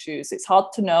hormone issues? It's hard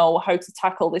to know how to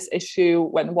tackle this issue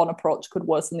when one approach could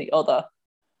worsen the other.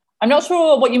 I'm not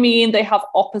sure what you mean they have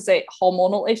opposite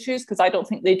hormonal issues, because I don't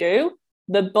think they do.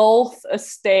 They're both a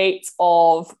state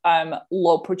of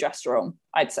low progesterone,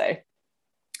 I'd say.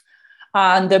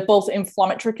 And they're both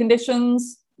inflammatory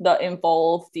conditions that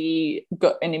involve the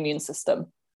gut and immune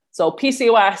system. So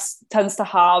PCOS tends to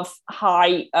have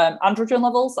high androgen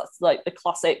levels. That's like the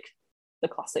classic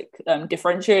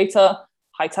differentiator.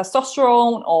 High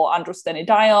testosterone or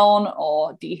androstenedione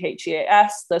or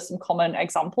DHEAS. There's some common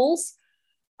examples.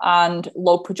 And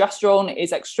low progesterone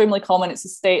is extremely common. It's a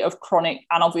state of chronic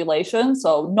anovulation,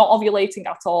 so not ovulating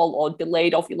at all or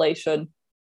delayed ovulation.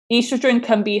 Estrogen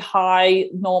can be high,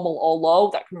 normal, or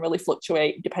low. That can really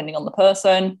fluctuate depending on the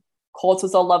person.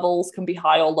 Cortisol levels can be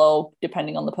high or low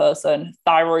depending on the person.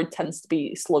 Thyroid tends to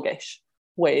be sluggish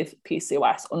with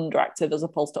PCOS, underactive as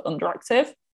opposed to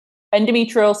underactive.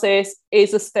 Endometriosis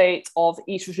is a state of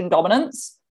estrogen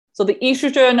dominance. So the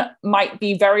estrogen might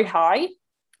be very high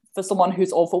for someone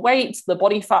who's overweight. The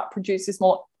body fat produces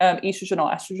more estrogen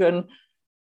or estrogen.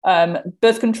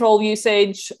 Birth control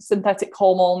usage, synthetic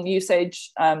hormone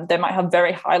usage, they might have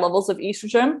very high levels of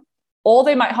estrogen, or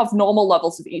they might have normal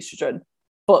levels of estrogen,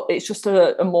 but it's just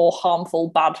a more harmful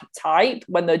bad type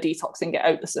when they're detoxing it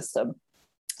out the system.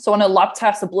 So on a lab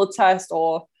test, a blood test,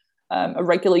 or a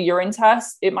regular urine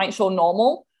test, it might show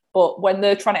normal, but when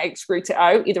they're trying to excrete it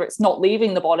out, either it's not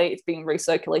leaving the body, it's being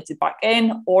recirculated back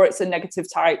in, or it's a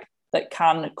negative type that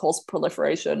can cause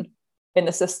proliferation in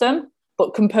the system.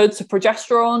 But compared to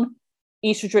progesterone,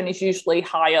 estrogen is usually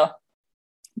higher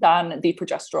than the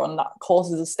progesterone. That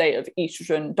causes a state of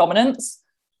estrogen dominance.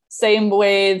 Same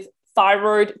with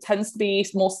thyroid, tends to be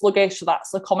more sluggish. So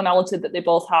that's the commonality that they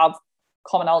both have.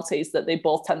 Commonalities that they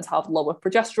both tend to have lower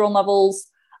progesterone levels,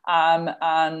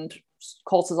 and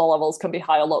cortisol levels can be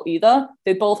high or low either.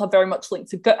 They both are very much linked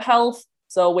to gut health.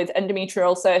 So with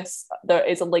endometriosis, there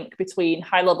is a link between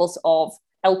high levels of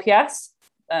LPS,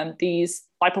 these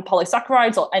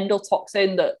lipopolysaccharides or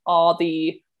endotoxin that are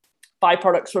the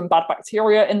byproducts from bad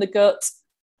bacteria in the gut.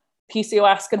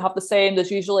 PCOS can have the same.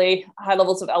 There's usually high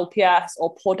levels of LPS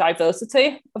or poor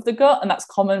diversity of the gut, and that's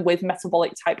common with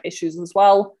metabolic type issues as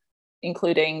well,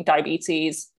 including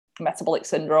diabetes, metabolic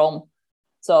syndrome.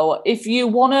 So if you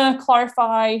want to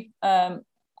clarify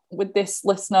with this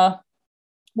listener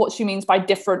what she means by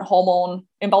different hormone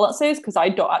imbalances, because I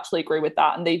don't actually agree with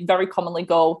that, and they very commonly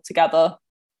go together.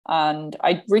 And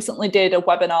I recently did a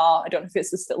webinar, I don't know if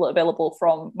it's still available,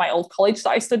 from my old college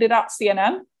that I studied at,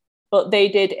 CNM, but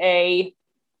they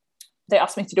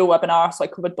asked me to do a webinar, so I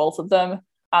covered both of them.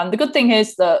 And the good thing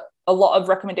is that a lot of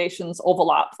recommendations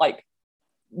overlap, like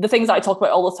the things that I talk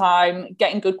about all the time: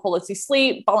 getting good quality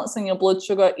sleep, balancing your blood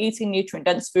sugar, eating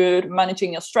nutrient-dense food,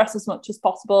 managing your stress as much as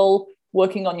possible,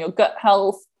 working on your gut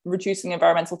health, reducing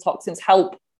environmental toxins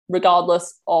help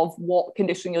regardless of what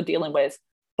condition you're dealing with,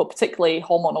 but particularly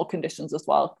hormonal conditions as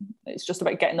well. It's just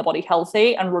about getting the body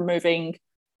healthy and removing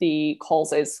the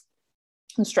causes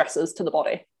and stressors to the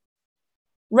body.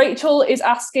 Rachel is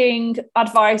asking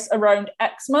advice around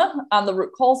eczema and the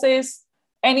root causes.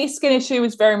 Any skin issue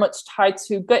is very much tied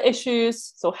to gut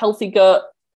issues. So healthy gut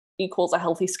equals a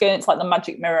healthy skin. It's like the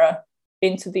magic mirror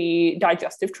into the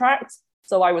digestive tract.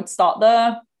 So I would start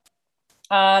there.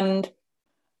 And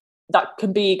that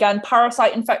can be, again,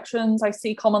 parasite infections I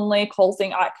see commonly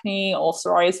causing acne or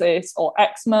psoriasis or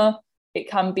eczema. It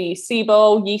can be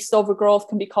SIBO, yeast overgrowth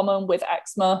can be common with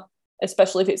eczema,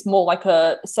 especially if it's more like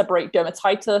a seborrheic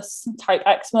dermatitis type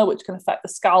eczema, which can affect the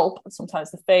scalp and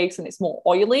sometimes the face, and it's more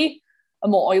oily, a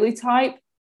more oily type.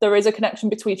 There is a connection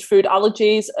between food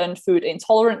allergies and food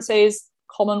intolerances.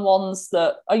 Common ones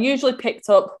that are usually picked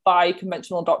up by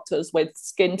conventional doctors with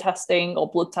skin testing or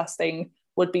blood testing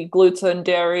would be gluten,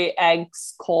 dairy,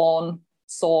 eggs, corn,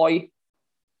 soy,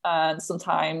 and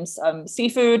sometimes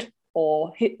seafood,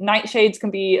 or nightshades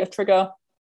can be a trigger.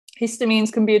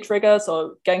 Histamines can be a trigger.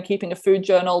 So again, keeping a food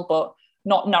journal, but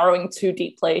not narrowing too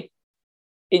deeply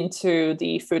into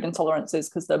the food intolerances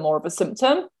because they're more of a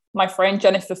symptom. My friend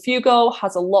Jennifer Fugo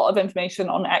has a lot of information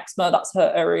on eczema. That's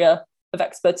her area of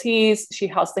expertise. She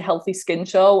has the Healthy Skin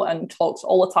Show and talks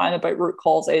all the time about root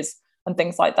causes and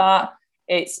things like that.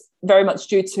 It's very much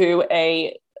due to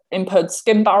a impaired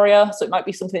skin barrier. So it might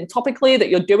be something topically that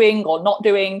you're doing or not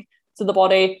doing to the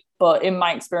body. But in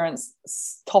my experience,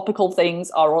 topical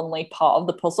things are only part of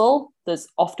the puzzle. There's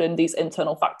often these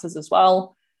internal factors as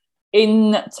well.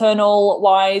 Internal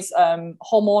wise,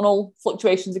 hormonal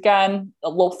fluctuations, again, a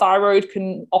low thyroid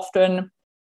can often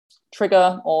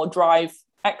trigger or drive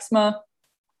eczema,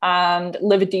 and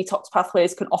liver detox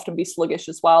pathways can often be sluggish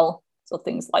as well. So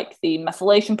things like the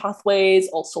methylation pathways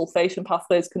or sulfation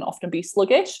pathways can often be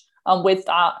sluggish. And with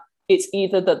that, it's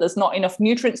either that there's not enough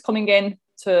nutrients coming in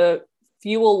to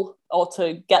fuel or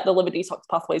to get the liver detox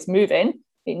pathways moving.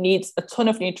 It needs a ton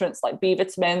of nutrients like B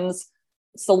vitamins,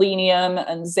 selenium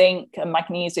and zinc and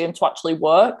magnesium to actually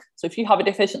work. So if you have a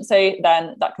deficiency,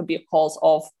 then that could be a cause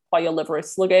of why your liver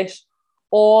is sluggish.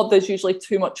 Or there's usually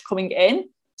too much coming in,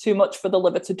 too much for the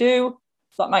liver to do.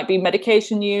 So that might be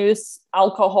medication use,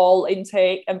 alcohol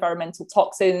intake, environmental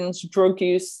toxins, drug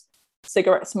use,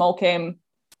 cigarette smoking.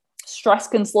 Stress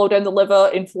can slow down the liver,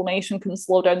 inflammation can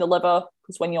slow down the liver,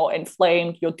 because when you're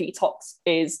inflamed, your detox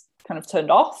is kind of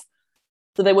turned off.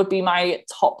 So they would be my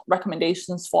top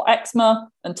recommendations for eczema.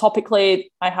 And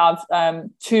topically, I have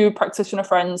two practitioner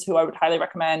friends who I would highly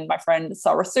recommend. My friend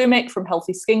Sarah Sumik from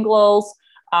Healthy Skin Glows,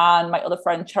 and my other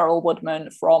friend Cheryl Woodman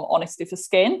from Honesty for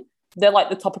Skin. They're like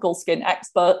the topical skin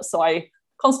experts, so I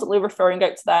constantly referring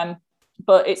out to them.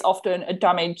 But it's often a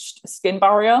damaged skin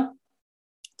barrier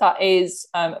that is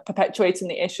perpetuating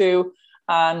the issue.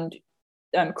 And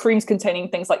creams containing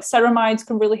things like ceramides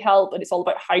can really help, and it's all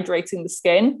about hydrating the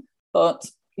skin. But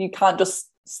you can't just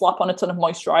slap on a ton of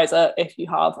moisturizer if you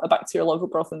have a bacterial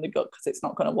overgrowth in the gut, because it's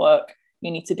not going to work.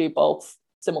 You need to do both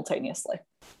simultaneously.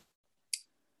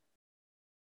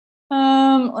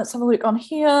 Let's have a look on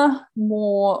here.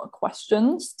 More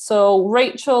questions. So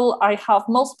Rachel, I have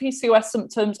most PCOS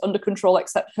symptoms under control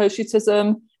except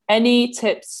hirsutism. Any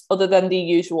tips other than the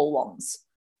usual ones?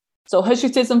 So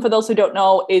hirsutism, for those who don't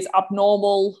know, is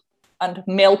abnormal and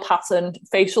male patterned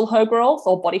facial hair growth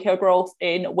or body hair growth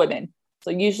in women.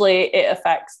 So usually it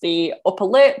affects the upper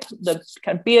lip, the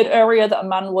kind of beard area that a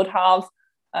man would have,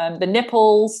 the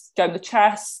nipples, down the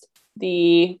chest,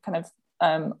 the kind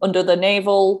of under the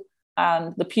navel,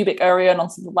 and the pubic area and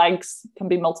onto the legs can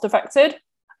be most affected.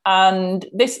 And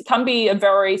this can be a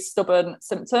very stubborn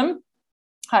symptom.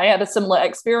 I had a similar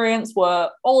experience where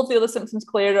all of the other symptoms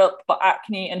cleared up, but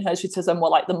acne and hirsutism were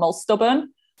like the most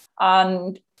stubborn.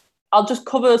 And I'll just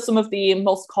cover some of the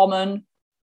most common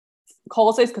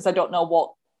causes, because I don't know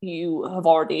what you have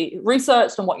already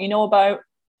researched and what you know about.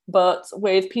 But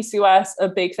with PCOS, a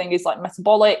big thing is like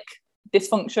metabolic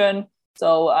dysfunction.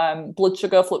 So blood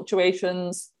sugar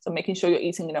fluctuations. So making sure you're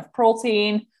eating enough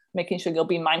protein, making sure you'll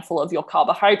be mindful of your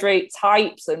carbohydrate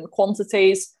types and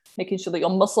quantities, making sure that your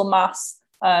muscle mass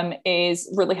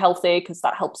is really healthy because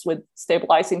that helps with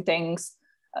stabilizing things,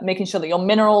 making sure that your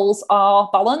minerals are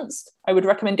balanced. I would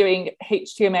recommend doing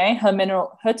HTMA,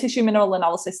 her tissue mineral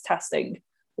analysis testing,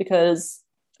 because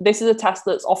this is a test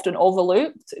that's often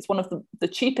overlooked. It's one of the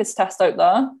cheapest tests out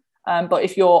there. But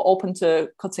if you're open to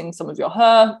cutting some of your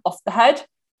hair off the head,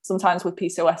 sometimes with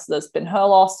PCOS, there's been hair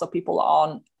loss, so people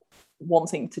aren't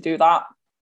wanting to do that.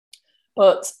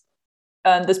 But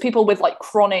there's people with like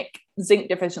chronic zinc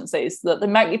deficiencies that they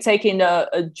might be taking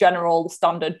a general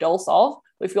standard dose of.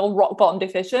 But if you're rock bottom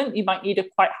deficient, you might need a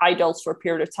quite high dose for a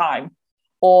period of time.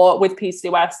 Or with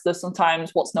PCOS, there's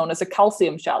sometimes what's known as a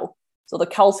calcium shell. So the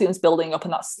calcium's building up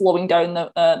and that's slowing down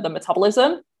the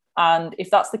metabolism. And if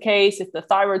that's the case, if the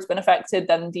thyroid's been affected,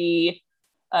 then the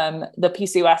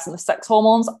PCOS and the sex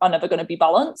hormones are never going to be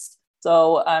balanced.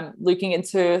 So looking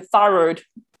into thyroid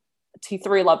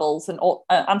T3 levels and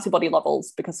antibody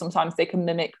levels, because sometimes they can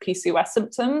mimic PCOS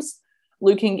symptoms.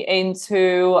 Looking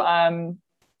into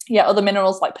other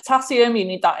minerals like potassium, you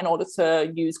need that in order to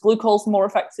use glucose more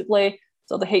effectively.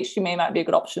 So the HTMA might be a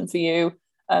good option for you.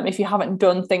 If you haven't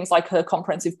done things like a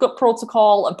comprehensive gut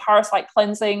protocol and parasite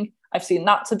cleansing, I've seen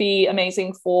that to be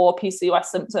amazing for PCOS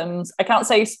symptoms. I can't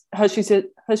say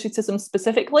hirsutism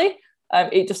specifically.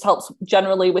 It just helps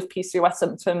generally with PCOS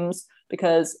symptoms,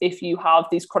 because if you have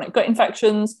these chronic gut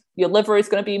infections, your liver is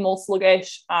going to be more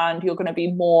sluggish and you're going to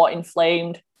be more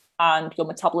inflamed and your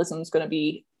metabolism is going to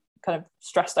be kind of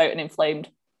stressed out and inflamed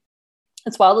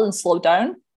as well and slowed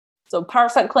down. So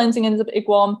parasite cleansing is a big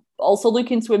one, but also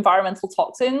look into environmental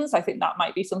toxins. I think that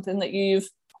might be something that you've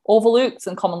overlooked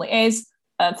and commonly is.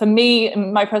 For me,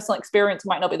 in my personal experience, it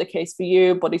might not be the case for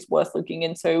you, but it's worth looking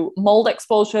into. Mold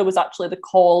exposure was actually the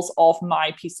cause of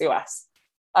my PCOS.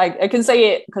 I can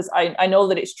say it because I know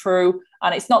that it's true,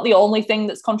 and it's not the only thing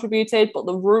that's contributed, but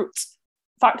the root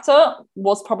factor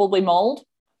was probably mold,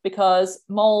 because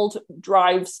mold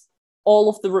drives all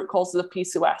of the root causes of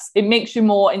PCOS. It makes you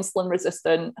more insulin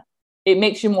resistant, it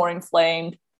makes you more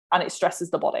inflamed, and it stresses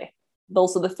the body.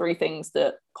 Those are the three things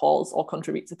that cause or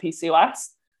contribute to PCOS.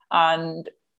 And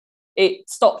it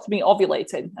stopped me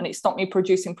ovulating and it stopped me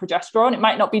producing progesterone. It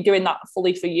might not be doing that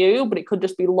fully for you, but it could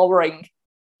just be lowering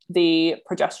the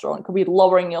progesterone. It could be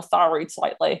lowering your thyroid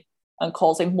slightly and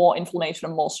causing more inflammation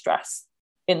and more stress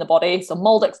in the body. So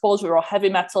mold exposure or heavy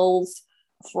metals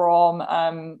from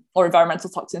or environmental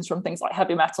toxins from things like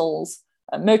heavy metals.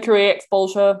 Mercury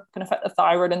exposure can affect the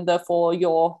thyroid and therefore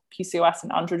your PCOS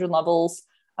and androgen levels.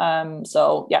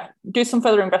 So yeah, do some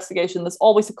further investigation. There's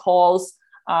always a cause.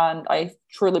 And I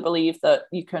truly believe that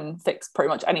you can fix pretty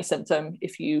much any symptom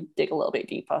if you dig a little bit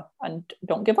deeper and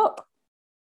don't give up.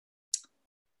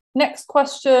 Next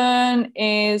question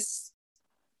is,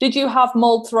 did you have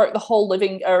mold throughout the whole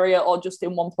living area or just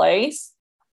in one place?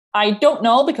 I don't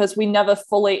know, because we never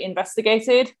fully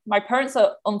investigated. My parents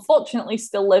are unfortunately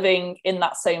still living in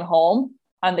that same home,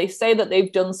 and they say that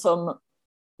they've done some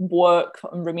work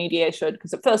and remediation,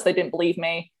 because at first they didn't believe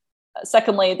me.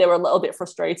 Secondly, they were a little bit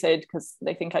frustrated because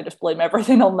they think I just blame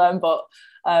everything on them. But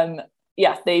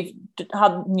they've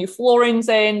had new floorings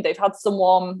in. They've had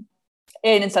someone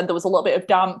in and said there was a little bit of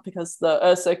damp because the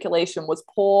air circulation was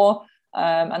poor.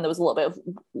 And there was a little bit of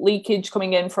leakage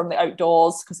coming in from the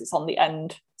outdoors because it's on the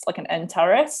end. It's like an end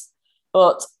terrace.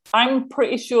 But I'm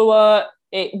pretty sure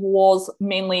it was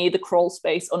mainly the crawl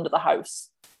space under the house.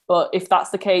 But if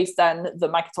that's the case, then the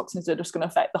mycotoxins are just going to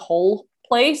affect the whole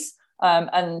place.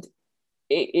 And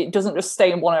it doesn't just stay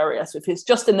in one area. So if it's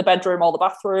just in the bedroom or the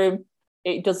bathroom,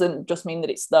 it doesn't just mean that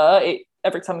it's there.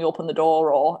 Every time you open the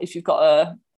door, or if you've got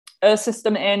a air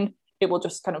system in, it will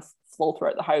just kind of flow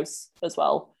throughout the house as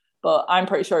well. But I'm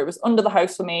pretty sure it was under the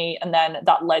house for me, and then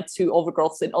that led to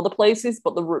overgrowths in other places.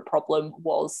 But the root problem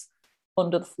was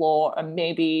under the floor and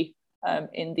maybe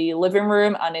in the living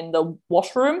room and in the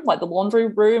washroom, like the laundry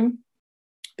room,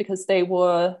 because they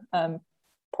were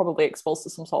probably exposed to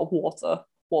some sort of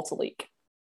water leak.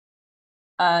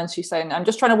 And she's saying, I'm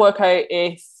just trying to work out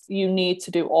if you need to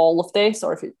do all of this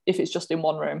or if it's just in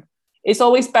one room. It's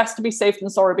always best to be safe than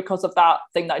sorry because of that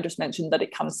thing that I just mentioned, that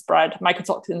it can spread.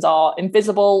 Mycotoxins are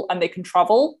invisible and they can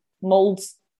travel.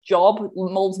 Mold's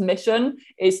mission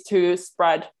is to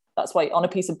spread. That's why on a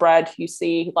piece of bread, you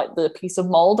see like the piece of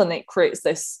mold and it creates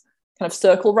this kind of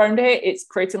circle around it. It's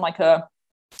creating like a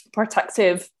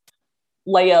protective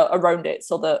layer around it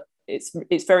so that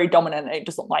it's very dominant. It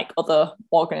doesn't like other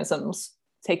organisms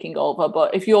taking over.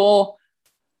 But if you're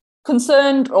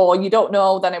concerned or you don't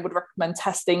know, then I would recommend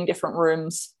testing different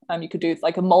rooms. You could do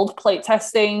like a mold plate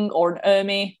testing or an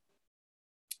ERMI,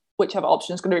 whichever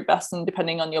option is going to be best, and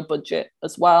depending on your budget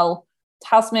as well.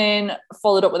 Tasmin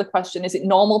followed up with a question, is it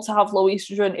normal to have low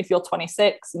estrogen if you're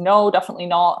 26? No, definitely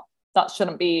not. That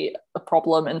shouldn't be a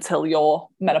problem until you're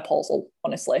menopausal,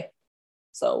 honestly.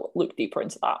 So look deeper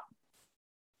into that.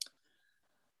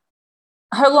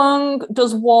 How long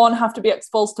does one have to be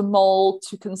exposed to mold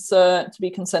to be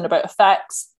concerned about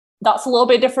effects? That's a little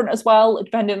bit different as well,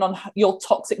 depending on your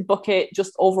toxic bucket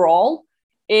just overall.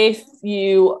 If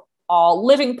you are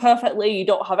living perfectly, you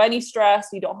don't have any stress,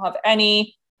 you don't have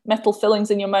any metal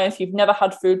fillings in your mouth, you've never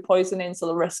had food poisoning, so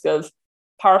the risk of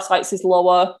parasites is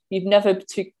lower, you've never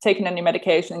taken any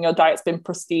medication, and your diet's been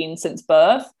pristine since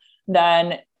birth,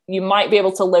 then you might be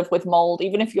able to live with mold,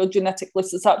 even if you're genetically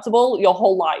susceptible, your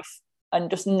whole life, and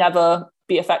just never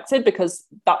be affected, because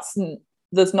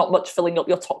there's not much filling up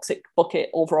your toxic bucket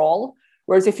overall.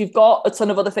 Whereas if you've got a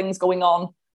ton of other things going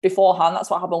on beforehand, that's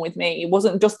what happened with me. It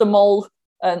wasn't just the mold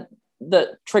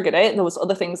that triggered it. There was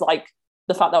other things like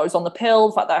the fact that I was on the pill,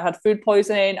 the fact that I had food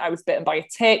poisoning, I was bitten by a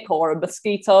tick or a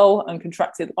mosquito and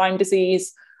contracted Lyme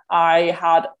disease. I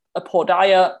had a poor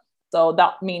diet. So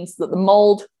that means that the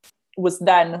mold was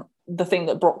then the thing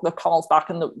that broke the camel's back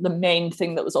and the main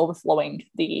thing that was overflowing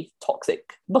the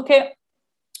toxic bucket.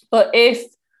 But if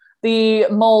the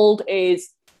mold is,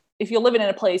 if you're living in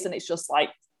a place and it's just like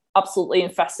absolutely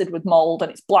infested with mold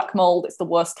and it's black mold, it's the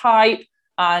worst type,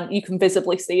 and you can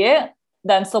visibly see it,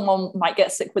 then someone might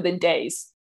get sick within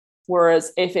days.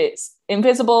 Whereas if it's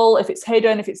invisible, if it's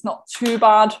hidden, if it's not too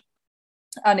bad,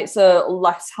 and it's a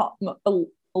lesser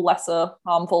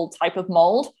harmful type of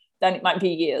mold, then it might be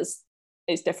years.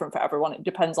 It's different for everyone. It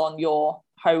depends on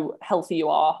how healthy you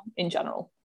are in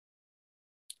general.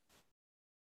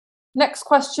 Next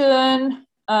question.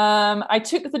 I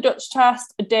took the Dutch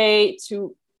test a day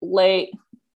too late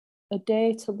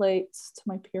to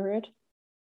my period.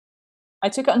 I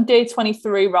took it on day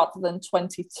 23 rather than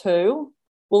 22.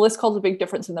 Will this cause a big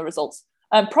difference in the results?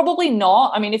 Probably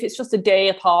not. I mean, if it's just a day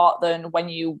apart than when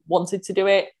you wanted to do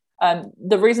it,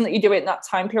 the reason that you do it in that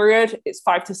time period, it's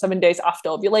 5 to 7 days after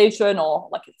ovulation, or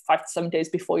like 5 to 7 days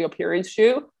before your period's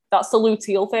due. That's the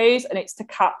luteal phase, and it's to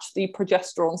catch the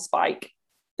progesterone spike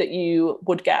that you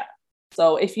would get.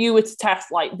 So if you were to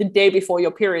test like the day before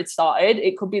your period started,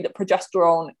 it could be that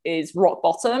progesterone is rock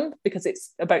bottom because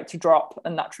it's about to drop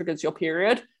and that triggers your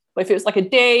period. But if it was like a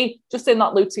day just in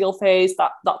that luteal phase,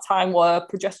 that time where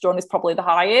progesterone is probably the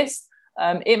highest,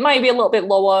 it might be a little bit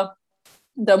lower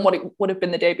than what it would have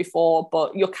been the day before,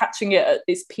 but you're catching it at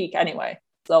its peak anyway.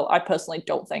 So I personally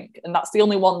don't think, and that's the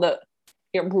only one that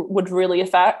it would really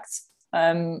affect.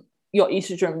 Your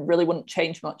estrogen really wouldn't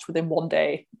change much within 1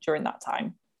 day during that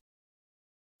time.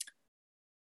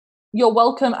 You're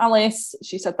welcome, Alice.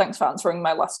 She said, thanks for answering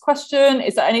my last question.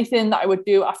 Is there anything that I would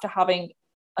do after having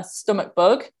a stomach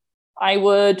bug? I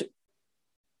would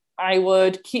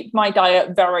keep my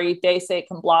diet very basic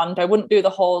and bland. I wouldn't do the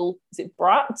whole, is it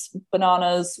brat?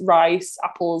 Bananas, rice,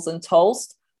 apples, and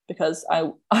toast, because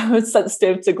I was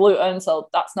sensitive to gluten, so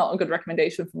that's not a good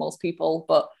recommendation for most people.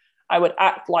 But I would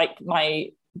act like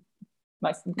my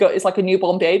gut is like a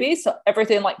newborn baby. So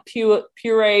everything like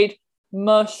pureed,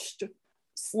 mushed,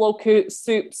 slow cooked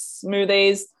soups,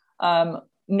 smoothies,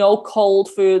 no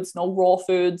cold foods, no raw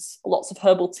foods, lots of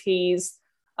herbal teas.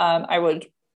 I would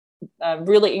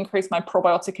really increase my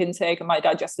probiotic intake and my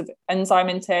digestive enzyme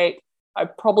intake.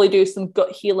 I'd probably do some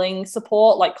gut healing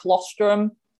support like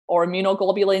colostrum or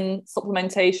immunoglobulin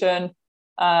supplementation.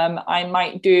 I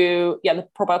might do, the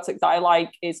probiotic that I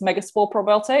like is Megaspore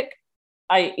probiotic.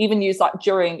 I even use that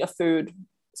during a food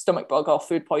stomach bug or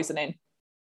food poisoning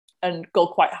and go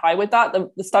quite high with that.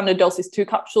 The standard dose is 2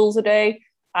 capsules a day.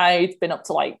 I've been up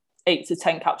to like 8 to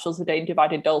 10 capsules a day in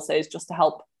divided doses just to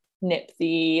help nip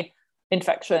the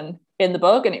infection in the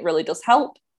bug, and it really does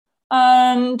help.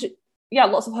 And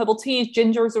lots of herbal teas.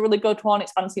 Ginger is a really good one.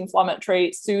 It's anti-inflammatory,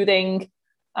 it's soothing,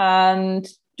 and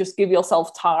just give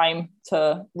yourself time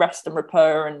to rest and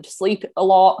repair and sleep a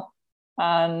lot.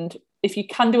 And if you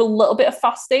can do a little bit of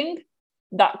fasting,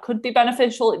 that could be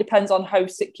beneficial. It depends on how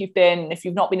sick you've been. If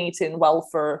you've not been eating well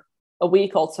for a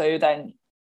week or two, then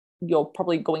you're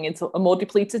probably going into a more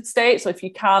depleted state. So if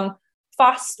you can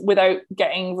fast without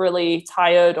getting really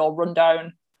tired or run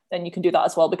down, then you can do that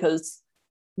as well, because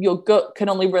your gut can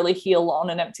only really heal on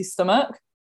an empty stomach.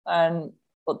 And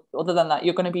but other than that,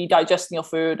 you're going to be digesting your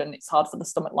food and it's hard for the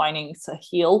stomach lining to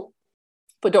heal.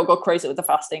 But don't go crazy with the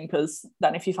fasting, because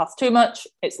then if you fast too much,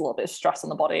 it's a little bit of stress on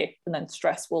the body, and then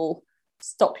stress will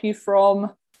stop you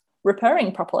from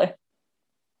repairing properly.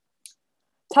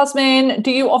 Tasmin,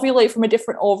 do you ovulate from a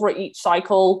different ovary each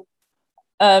cycle?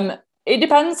 It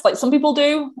depends. Like, some people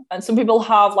do, and some people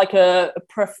have like a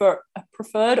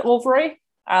preferred ovary,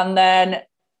 and then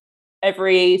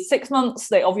every 6 months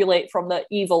they ovulate from the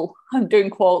evil, I'm doing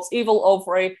quotes, evil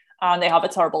ovary, and they have a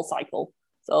terrible cycle.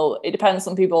 So it depends.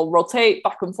 Some people rotate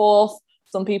back and forth.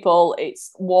 Some people,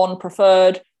 it's one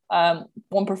preferred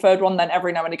one, then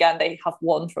every now and again they have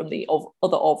one from the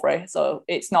other ovary. So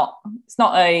it's not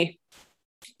a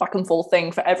back and forth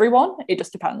thing for everyone. It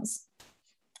just depends.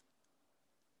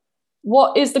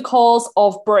 What is the cause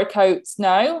of breakouts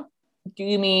now? Do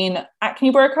you mean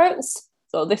acne breakouts?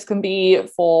 So this can be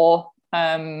for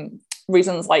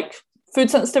reasons like food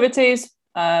sensitivities.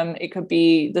 It could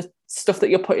be the stuff that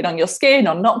you're putting on your skin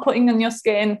or not putting on your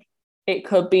skin. It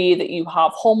could be that you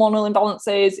have hormonal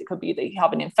imbalances. It could be that you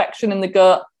have an infection in the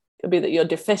gut. It could be that you're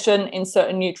deficient in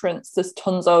certain nutrients. There's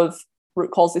tons of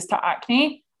root causes to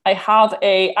acne. I have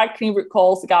a acne root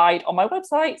cause guide on my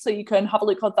website, so you can have a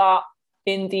look at that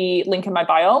in the link in my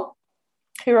bio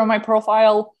here on my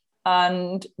profile.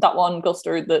 And that one goes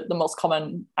through the most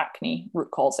common acne root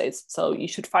causes. So you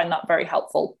should find that very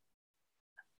helpful.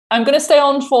 I'm going to stay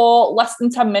on for less than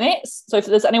 10 minutes. So if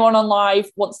there's anyone on live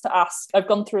wants to ask, I've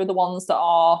gone through the ones that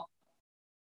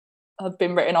have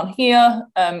been written on here.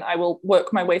 I will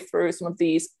work my way through some of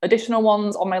these additional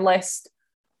ones on my list.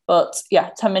 But yeah,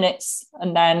 10 minutes.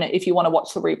 And then if you want to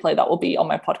watch the replay, that will be on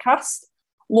my podcast.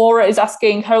 Laura is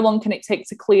asking, how long can it take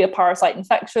to clear parasite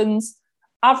infections?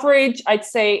 Average, I'd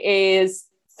say, is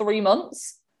 3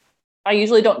 months. I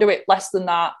usually don't do it less than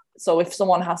that. So if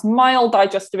someone has mild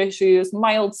digestive issues,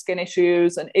 mild skin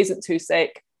issues, and isn't too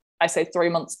sick, I say 3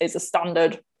 months is a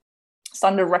standard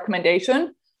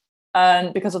recommendation.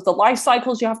 And because of the life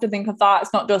cycles, you have to think of that.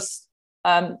 It's not just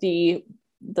the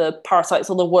parasites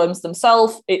or the worms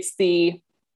themselves. It's the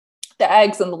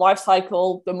eggs and the life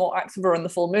cycle. The more active are in the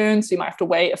full moon, so you might have to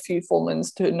wait a few full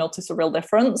moons to notice a real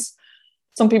difference.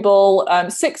 Some people,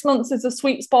 6 months is a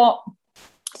sweet spot.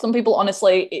 Some people,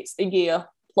 honestly, it's a year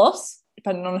plus,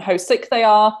 depending on how sick they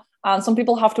are. And some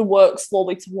people have to work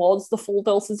slowly towards the full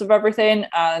doses of everything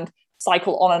and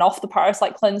cycle on and off the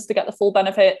parasite cleanse to get the full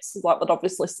benefits. That would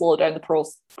obviously slow down the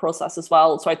process as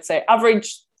well. So I'd say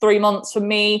average 3 months for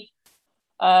me.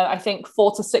 I think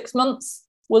 4 to 6 months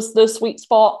was the sweet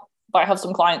spot. But I have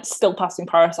some clients still passing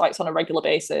parasites on a regular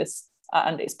basis,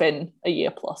 and it's been a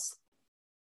year plus.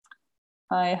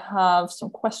 I have some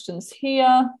questions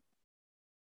here.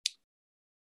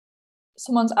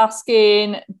 Someone's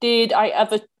asking, did I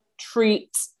ever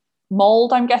treat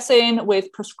mold, I'm guessing,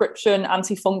 with prescription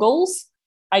antifungals?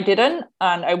 I didn't,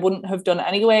 and I wouldn't have done it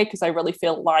anyway, because I really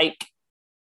feel like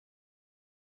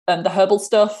the herbal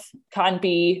stuff can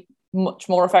be much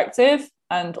more effective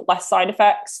and less side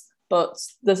effects. But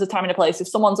there's a time and a place. If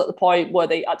someone's at the point where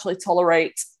they actually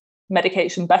tolerate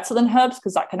medication better than herbs,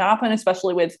 because that can happen,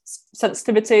 especially with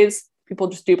sensitivities, people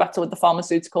just do better with the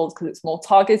pharmaceuticals because it's more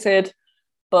targeted.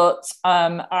 But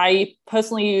I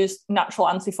personally use natural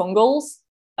antifungals.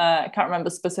 I can't remember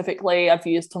specifically. I've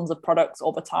used tons of products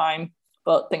over time,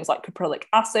 but things like caprylic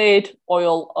acid,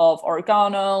 oil of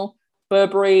oregano,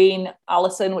 berberine,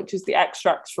 allicin, which is the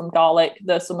extracts from garlic.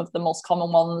 They're some of the most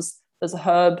common ones. There's a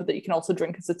herb that you can also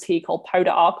drink as a tea called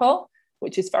powder arco,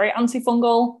 which is very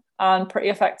antifungal and pretty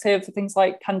effective for things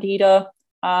like candida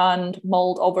and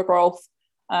mold overgrowth.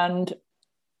 And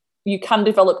you can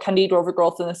develop candida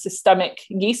overgrowth and a systemic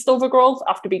yeast overgrowth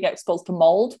after being exposed to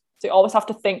mold. So you always have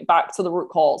to think back to the root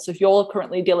cause. So if you're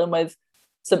currently dealing with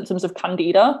symptoms of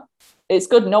candida, it's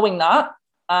good knowing that.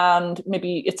 And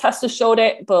maybe your test has showed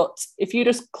it, but if you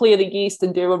just clear the yeast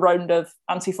and do a round of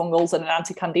antifungals and an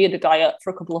anti-candida diet for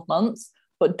a couple of months,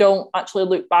 but don't actually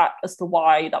look back as to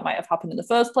why that might have happened in the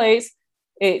first place,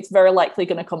 it's very likely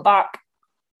going to come back.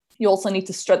 You also need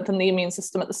to strengthen the immune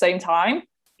system at the same time,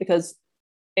 because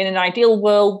in an ideal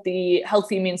world, the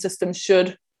healthy immune system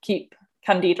should keep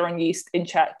candida and yeast in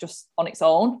check just on its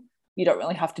own. You don't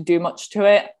really have to do much to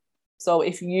it. So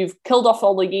if you've killed off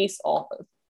all the yeast, or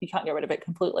you can't get rid of it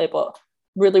completely, but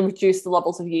really reduce the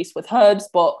levels of yeast with herbs,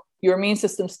 but your immune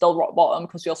system's still rock bottom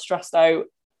because you're stressed out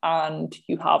and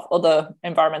you have other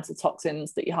environmental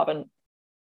toxins that you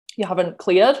haven't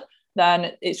cleared,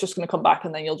 then it's just going to come back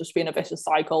and then you'll just be in a vicious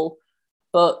cycle.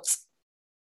 But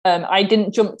I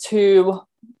didn't jump to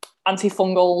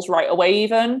antifungals right away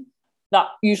even. That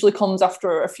usually comes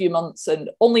after a few months and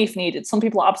only if needed. Some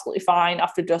people are absolutely fine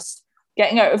after just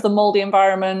getting out of the moldy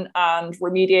environment and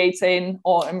remediating,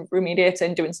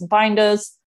 doing some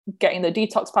binders, getting the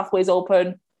detox pathways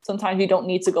open. Sometimes you don't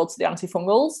need to go to the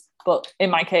antifungals. But in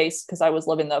my case, because I was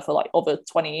living there for like over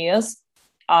 20 years,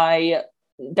 I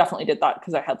definitely did that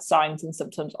because I had signs and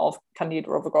symptoms of candida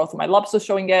overgrowth and my labs were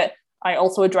showing it. I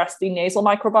also addressed the nasal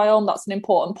microbiome. That's an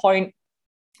important point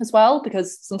as well,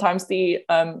 because sometimes the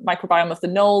microbiome of the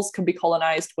nose can be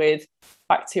colonized with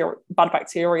bad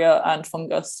bacteria and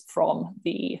fungus from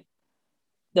the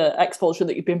exposure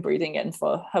that you've been breathing in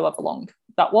for however long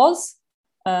that was.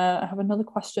 I have another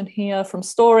question here from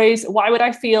Stories. Why would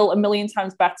I feel a million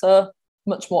times better,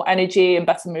 much more energy and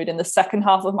better mood in the second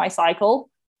half of my cycle?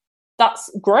 That's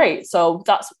great. So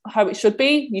that's how it should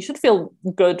be. You should feel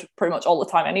good pretty much all the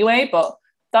time anyway, but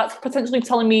that's potentially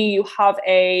telling me you have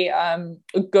a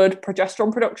good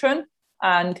progesterone production.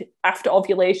 And after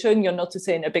ovulation, you're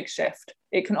noticing a big shift.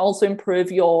 It can also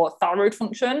improve your thyroid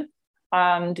function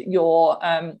and your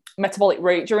metabolic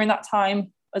rate during that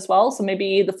time as well. So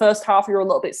maybe the first half you're a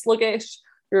little bit sluggish,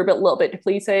 you're a little bit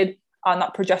depleted, and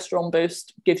that progesterone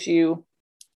boost gives you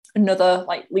another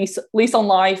like lease on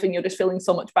life, and you're just feeling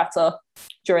so much better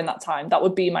during that time. That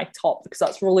would be my top, because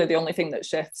that's really the only thing that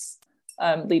shifts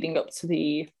leading up to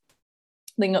the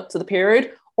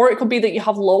period. Or it could be that you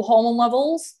have low hormone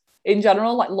levels in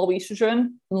general, like low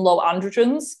estrogen and low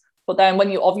androgens, but then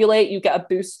when you ovulate you get a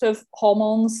boost of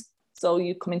hormones, so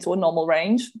you come into a normal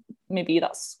range. Maybe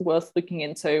that's worth looking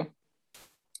into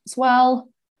as well.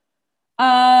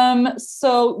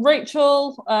 So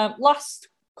Rachel, last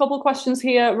couple of questions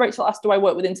here. Rachel asked, do I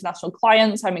work with international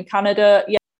clients? I'm in Canada.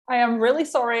 Yeah, I am really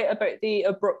sorry about the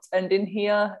abrupt ending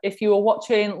here. If you were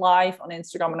watching live on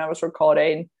Instagram when I was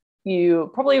recording,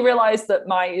 you probably realized that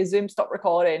my Zoom stopped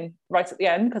recording right at the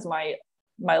end because my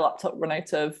laptop ran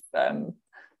out of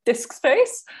disk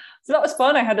space. So that was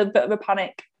fun. I had a bit of a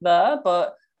panic there,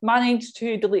 but managed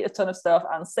to delete a ton of stuff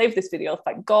and save this video,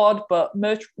 thank God. But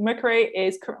Mercury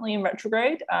is currently in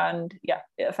retrograde, and yeah,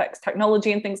 it affects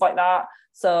technology and things like that.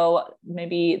 So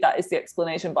maybe that is the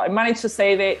explanation, but I managed to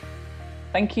save it.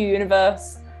 Thank you,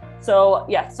 universe. So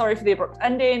yeah, sorry for the abrupt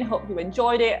ending. Hope you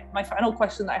enjoyed it. My final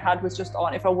question that I had was just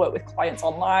on if I work with clients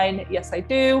online. Yes, I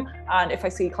do. And if I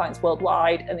see clients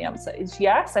worldwide, and the answer is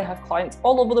yes. I have clients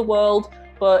all over the world.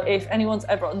 But if anyone's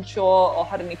ever unsure or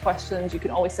had any questions, you can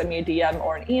always send me a DM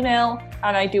or an email.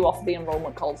 And I do offer the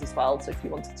enrollment calls as well. So if you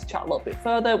wanted to chat a little bit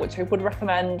further, which I would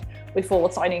recommend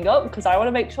before signing up, because I want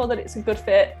to make sure that it's a good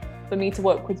fit for me to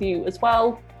work with you as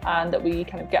well, and that we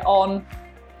kind of get on.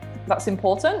 That's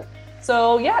important.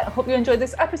 So yeah, I hope you enjoyed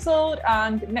this episode,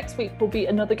 and next week will be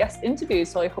another guest interview.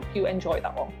 So I hope you enjoy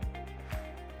that one.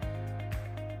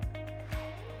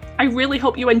 I really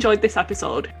hope you enjoyed this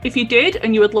episode. If you did,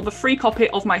 and you would love a free copy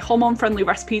of my hormone-friendly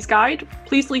recipes guide,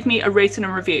 please leave me a rating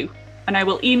and review, and I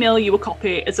will email you a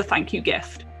copy as a thank you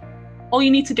gift. All you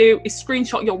need to do is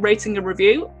screenshot your rating and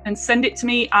review and send it to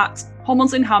me at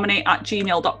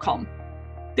hormonesinharmony@gmail.com.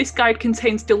 This guide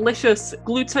contains delicious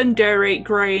gluten, dairy,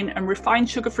 grain, and refined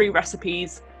sugar-free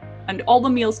recipes, and all the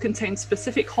meals contain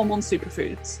specific hormone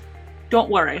superfoods.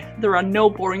 Don't worry, there are no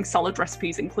boring salad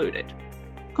recipes included.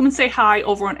 Come and say hi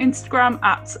over on Instagram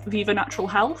at Viva Natural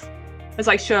Health, as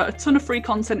I share a ton of free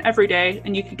content every day,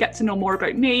 and you can get to know more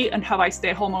about me and how I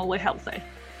stay hormonally healthy.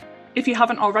 If you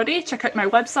haven't already, check out my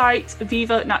website,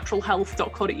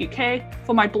 vivanaturalhealth.co.uk,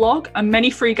 for my blog and many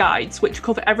free guides which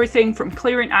cover everything from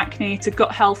clearing acne to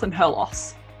gut health and hair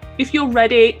loss. If you're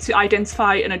ready to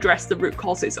identify and address the root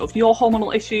causes of your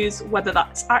hormonal issues, whether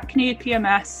that's acne,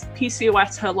 PMS,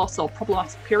 PCOS, hair loss, or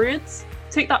problematic periods,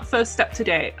 take that first step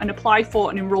today and apply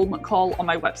for an enrollment call on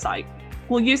my website.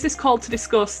 We'll use this call to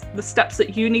discuss the steps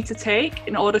that you need to take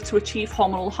in order to achieve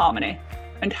hormonal harmony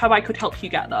and how I could help you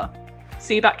get there.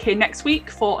 See you back here next week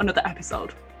for another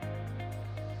episode.